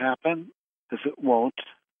going to happen, because it won't.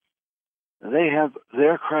 They have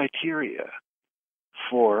their criteria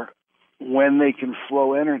for when they can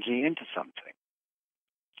flow energy into something.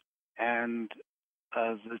 And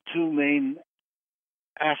the two main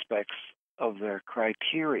aspects of their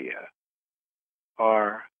criteria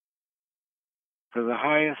are for the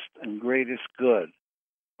highest and greatest good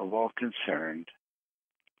of all concerned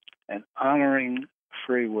and honoring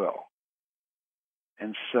free will.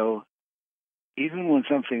 And so even when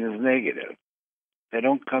something is negative, they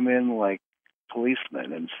don't come in like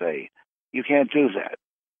policemen and say, you can't do that,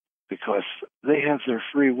 because they have their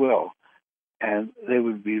free will and they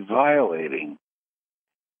would be violating.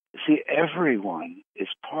 See, everyone is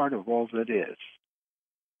part of all that is.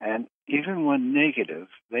 And even when negative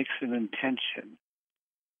makes an intention,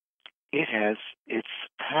 it has its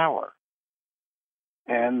power.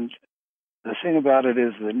 And the thing about it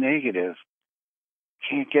is the negative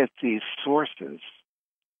can't get these sources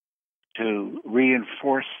to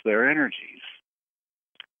reinforce their energies.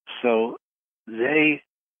 So they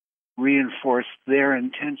reinforce their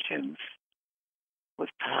intentions with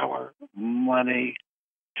power, money,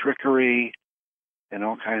 trickery, and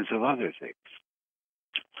all kinds of other things.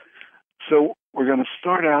 So we're going to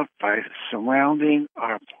start out by surrounding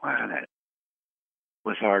our planet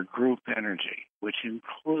with our group energy, which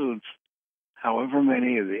includes however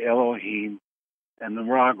many of the Elohim and the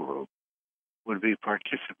Ra group would be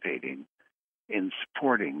participating in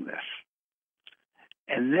supporting this.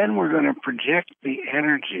 And then we're going to project the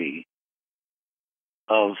energy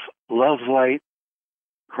of love, light,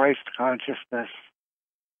 Christ consciousness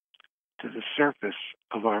to the surface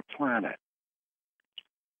of our planet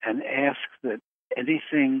and ask that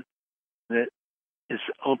anything that is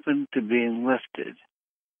open to being lifted,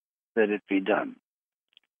 that it be done,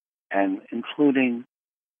 and including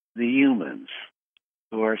the humans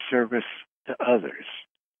who are service to others,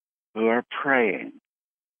 who are praying,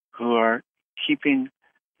 who are keeping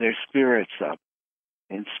their spirits up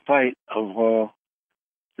in spite of all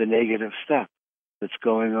the negative stuff that's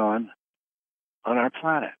going on our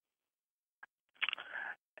planet.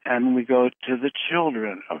 And we go to the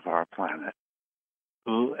children of our planet,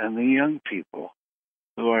 and the young people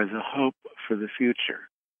who are the hope for the future.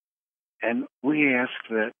 And we ask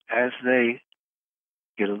that as they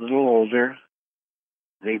get a little older,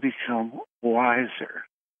 they become wiser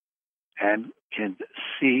and can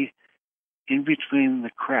see in between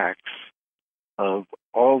the cracks of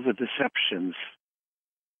all the deceptions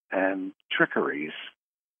and trickeries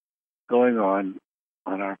going on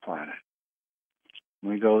our planet.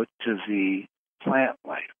 We go to the plant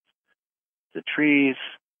life, the trees,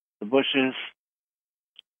 the bushes,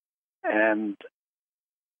 and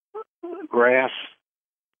grass,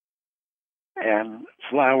 and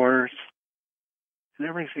flowers, and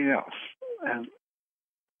everything else. And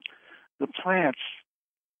the plants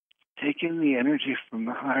take in the energy from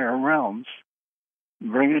the higher realms,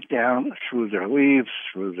 bring it down through their leaves,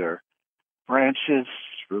 through their branches,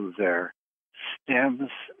 through their stems,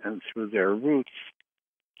 and through their roots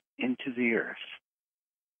into the earth.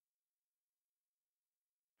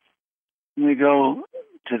 We go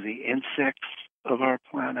to the insects of our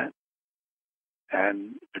planet,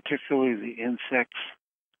 and particularly the insects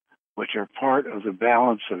which are part of the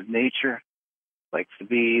balance of nature, like the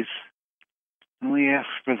bees, and we ask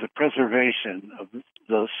for the preservation of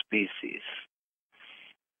those species.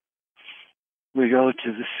 We go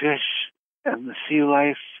to the fish and the sea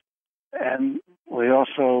life, and we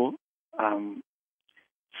also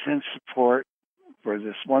send support for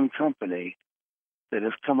this one company that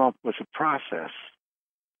has come up with a process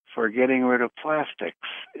for getting rid of plastics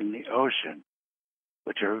in the ocean,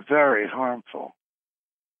 which are very harmful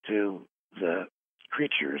to the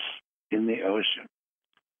creatures in the ocean.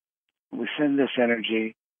 We send this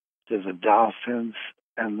energy to the dolphins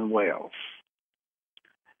and the whales.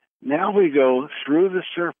 Now we go through the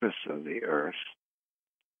surface of the earth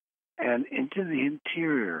and into the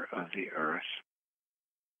interior of the earth,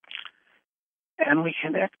 and we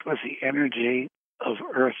connect with the energy of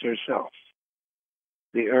Earth herself.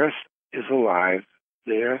 The earth is alive.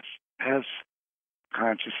 The earth has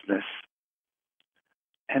consciousness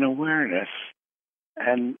and awareness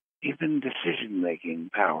and even decision-making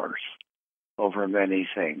powers over many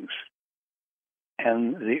things.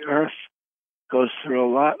 And the earth goes through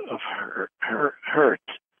a lot of hurt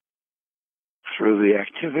through the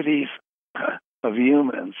activities of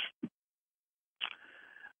humans,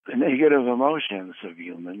 the negative emotions of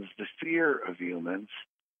humans, the fear of humans,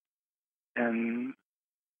 and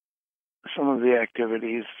some of the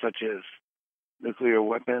activities, such as nuclear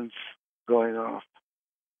weapons going off,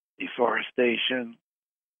 deforestation,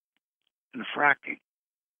 and fracking.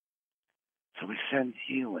 So we send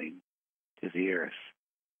healing to the earth.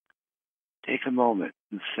 Take a moment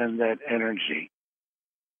and send that energy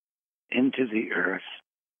into the earth.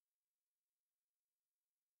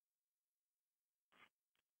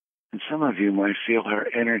 And some of you might feel her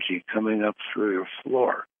energy coming up through your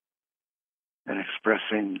floor and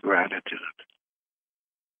expressing gratitude.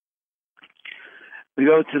 We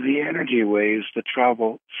go to the energy waves that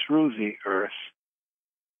travel through the earth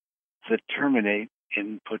that terminate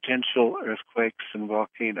in potential earthquakes and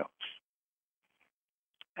volcanoes.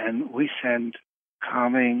 And we send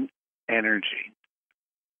calming energy.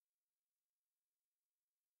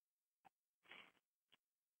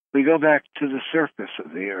 We go back to the surface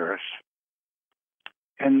of the earth,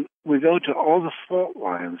 and we go to all the fault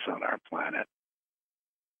lines on our planet,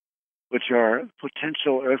 which are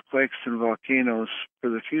potential earthquakes and volcanoes for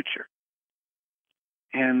the future.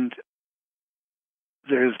 And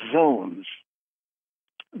there's zones.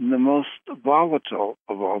 The most volatile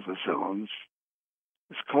of all the zones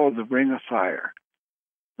is called the Ring of Fire,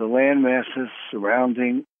 the land masses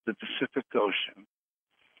surrounding the Pacific Ocean.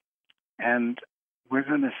 And we're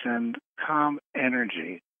going to send calm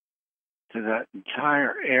energy to that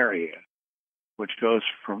entire area, which goes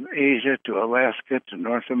from Asia to Alaska to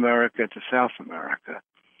North America to South America.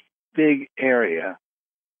 Big area.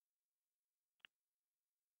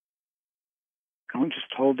 And we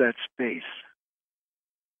just hold that space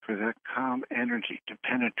for that calm energy to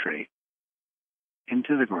penetrate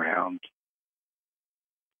into the ground.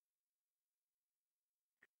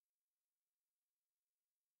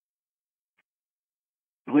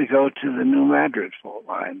 We go to the New Madrid fault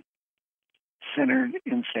line, centered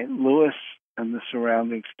in St. Louis and the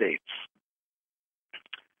surrounding states.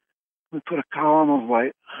 We put a column of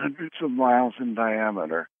light hundreds of miles in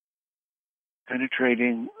diameter,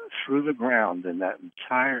 penetrating through the ground in that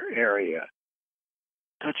entire area,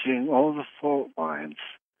 touching all the fault lines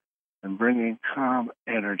and bringing calm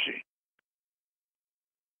energy.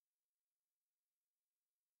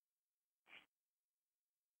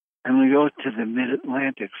 And we go to the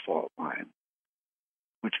Mid-Atlantic fault line,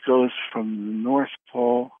 which goes from the North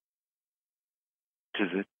Pole to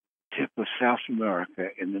the tip of South America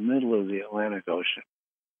in the middle of the Atlantic Ocean.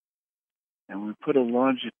 And we put a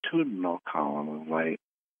longitudinal column of light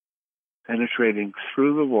penetrating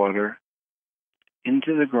through the water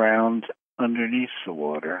into the ground underneath the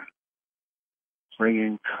water,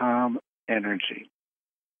 bringing calm energy.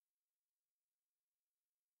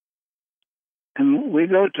 And we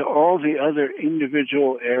go to all the other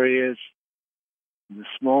individual areas, the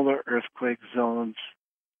smaller earthquake zones,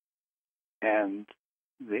 and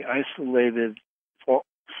the isolated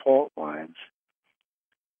fault lines.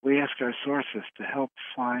 We ask our sources to help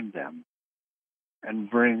find them and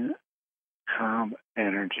bring calm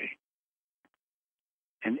energy.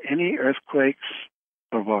 And any earthquakes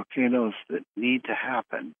or volcanoes that need to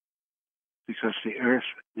happen because the earth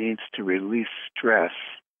needs to release stress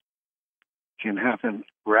can happen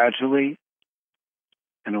gradually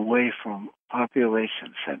and away from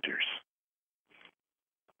population centers.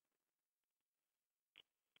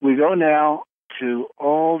 We go now to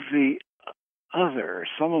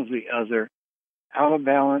some of the other out of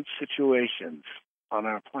balance situations on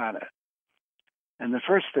our planet. And the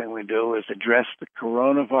first thing we do is address the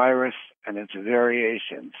coronavirus and its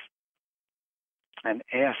variations and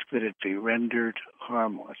ask that it be rendered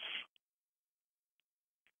harmless.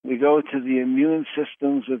 We go to the immune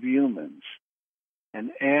systems of humans and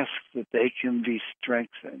ask that they can be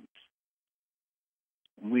strengthened.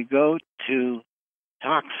 We go to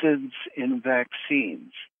toxins in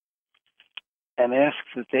vaccines and ask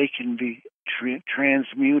that they can be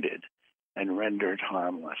transmuted and rendered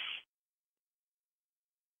harmless.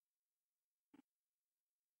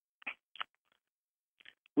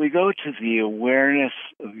 We go to the awareness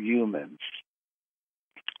of humans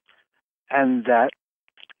and that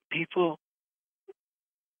people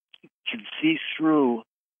can see through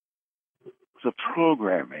the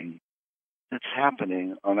programming that's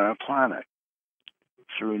happening on our planet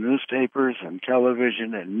through newspapers and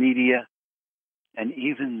television and media and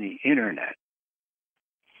even the internet.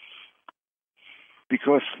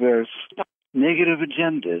 Because there's negative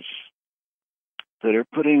agendas that are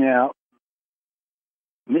putting out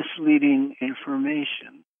misleading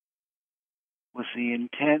information with the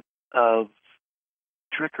intent of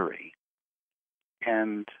trickery,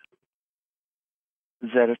 and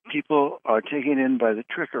that if people are taken in by the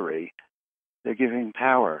trickery, they're giving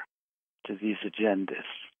power to these agendas.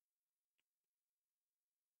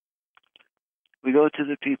 We go to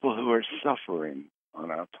the people who are suffering on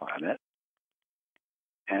our planet,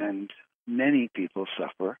 and many people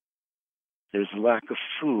suffer. There's lack of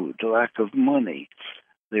food, lack of money,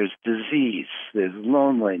 there's disease, there's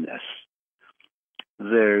loneliness,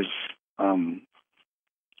 there's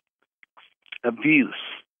abuse,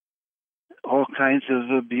 all kinds of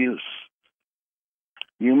abuse,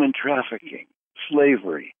 human trafficking,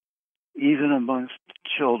 slavery, even amongst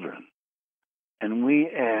children. And we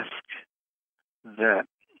ask that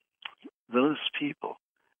those people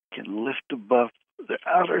can lift above their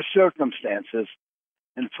outer circumstances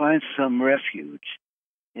and find some refuge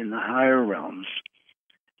in the higher realms.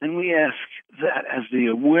 And we ask that as the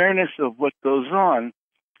awareness of what goes on,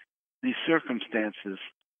 these circumstances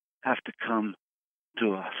have to come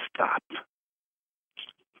to a stop.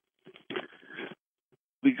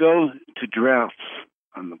 We go to droughts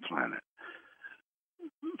on the planet.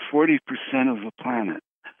 40% of the planet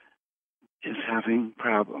is having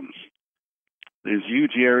problems. There's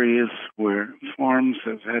huge areas where farms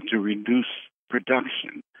have had to reduce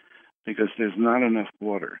production because there's not enough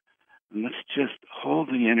water. And let's just hold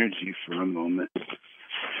the energy for a moment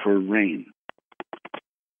for rain.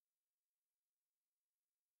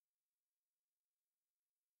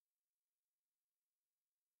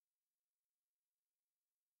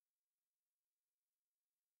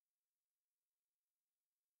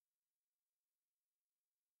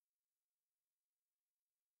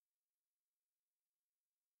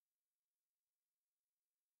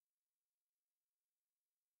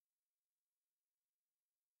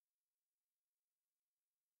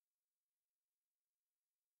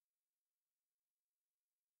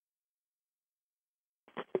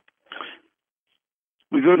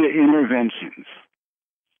 We go to interventions.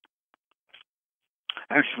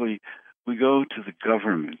 Actually, we go to the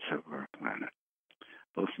governments of our planet,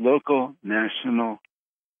 both local, national,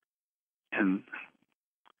 and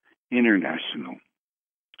international.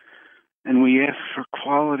 And we ask for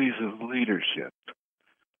qualities of leadership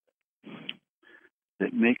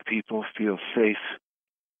that make people feel safe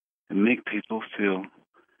and make people feel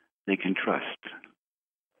they can trust.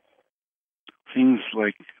 Things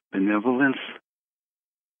like benevolence,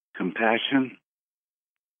 compassion,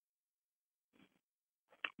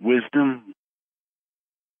 wisdom,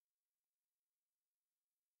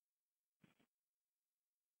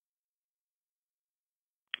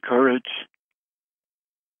 courage,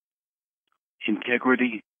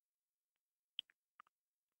 integrity,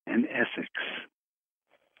 and ethics.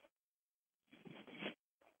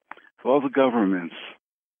 If all the governments,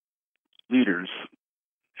 leaders,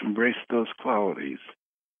 embrace those qualities,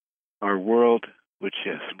 our world would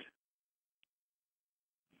shift.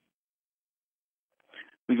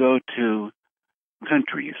 We go to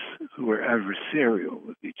countries who are adversarial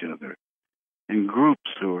with each other and groups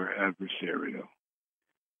who are adversarial.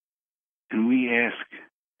 And we ask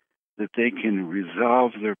that they can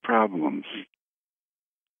resolve their problems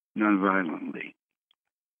nonviolently.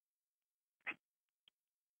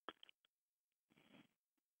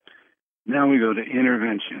 Now we go to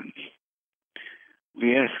interventions.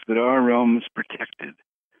 We ask that our realm is protected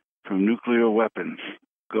from nuclear weapons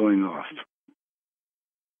going off.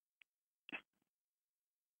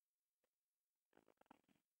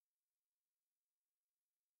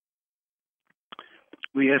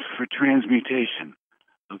 We ask for transmutation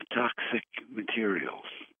of toxic materials,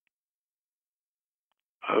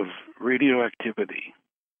 of radioactivity,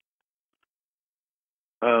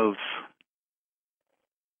 of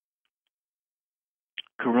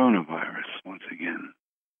coronavirus, once again,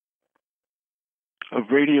 of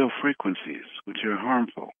radio frequencies, which are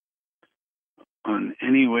harmful on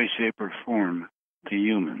any way, shape, or form to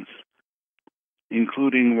humans,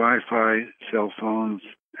 including Wi-Fi, cell phones,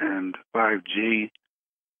 and 5G,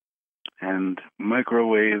 and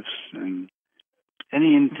microwaves, and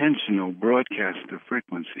any intentional broadcast of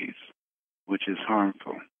frequencies, which is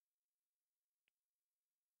harmful.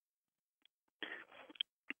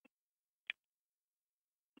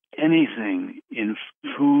 Anything in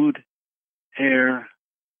food, air,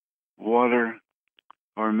 water,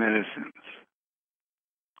 or medicines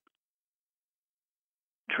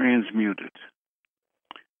transmuted,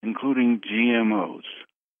 including GMOs,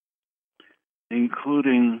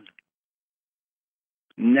 including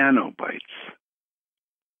nanobites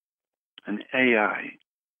and AI.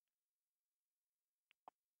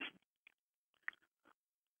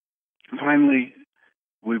 Finally,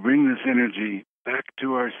 we bring this energy back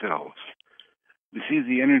to ourselves. We see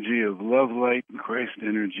the energy of love, light, and Christ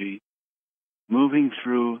energy moving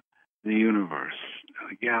through the universe,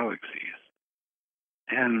 the galaxies.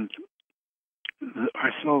 And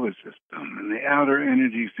our solar system and the outer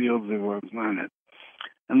energy fields of our planet,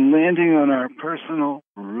 and landing on our personal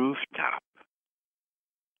rooftop.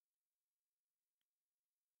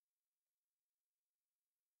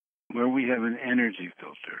 Where we have an energy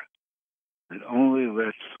filter that only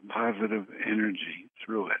lets positive energy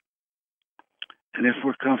through it. And if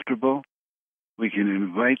we're comfortable, we can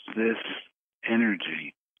invite this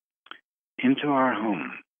energy into our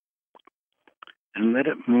home and let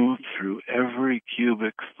it move through every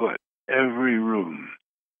cubic foot, every room,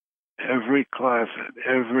 every closet,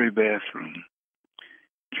 every bathroom,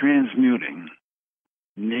 transmuting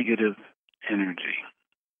negative energy.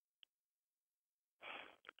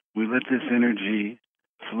 We let this energy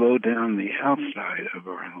flow down the outside of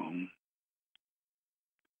our home,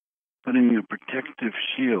 putting a protective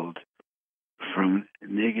shield from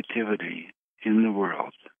negativity in the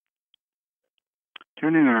world,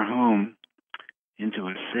 turning our home into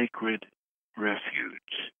a sacred refuge.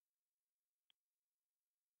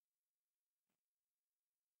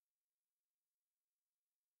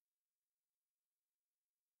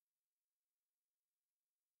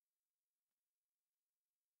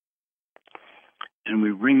 And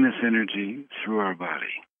we bring this energy through our body.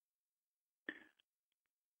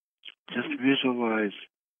 Just visualize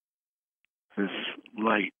this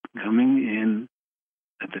light coming in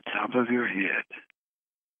at the top of your head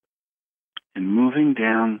and moving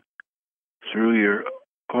down through your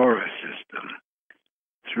aura system,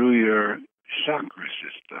 through your chakra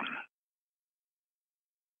system,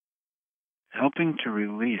 helping to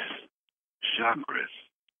release chakras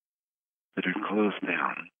that are closed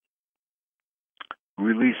down.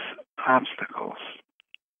 Release obstacles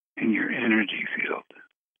in your energy field.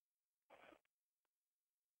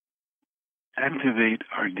 Activate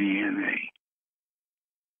our DNA.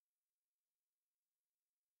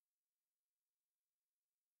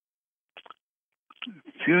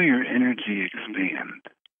 Feel your energy expand.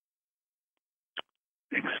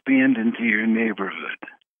 Expand into your neighborhood,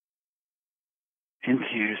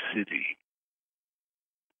 into your city.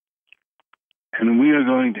 And we are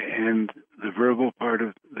going to end the verbal part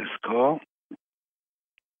of this call.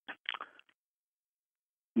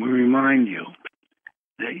 We remind you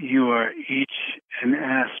that you are each an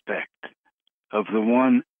aspect of the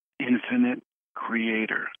one infinite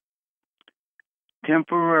creator,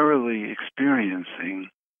 temporarily experiencing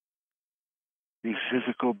these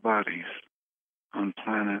physical bodies on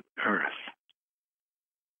planet Earth.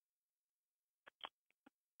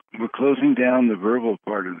 We're closing down the verbal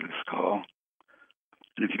part of this call.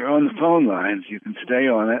 And if you're on the phone lines, you can stay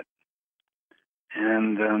on it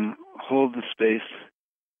and hold the space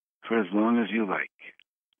for as long as you like.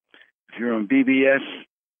 If you're on BBS,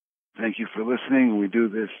 thank you for listening. We do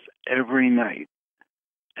this every night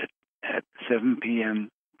at 7 p.m.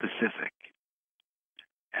 Pacific.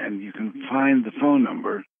 And you can find the phone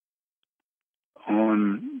number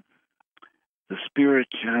on the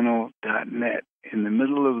spiritchannel.net in the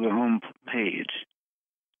middle of the home page.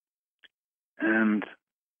 And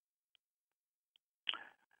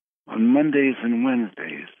on Mondays and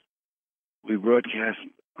Wednesdays, we broadcast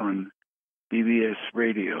on BBS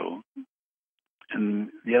radio. And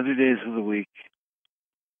the other days of the week,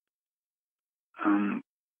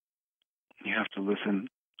 you have to listen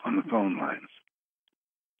on the phone lines.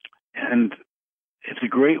 And it's a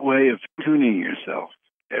great way of tuning yourself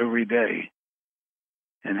every day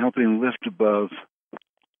and helping lift above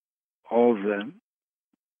all the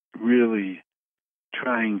really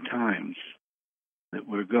trying times that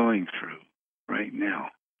we're going through right now.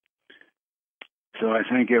 So I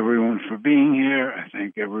thank everyone for being here. I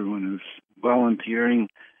thank everyone who's volunteering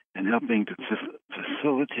and helping to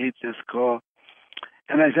facilitate this call.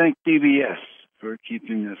 And I thank BBS for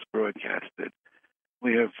keeping this broadcasted.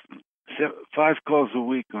 We have 5 calls a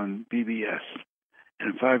week on BBS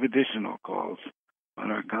and 5 additional calls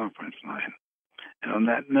on our conference line. And on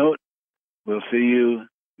that note, we'll see you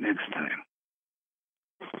next time.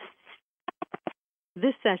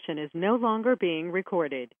 This session is no longer being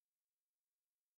recorded.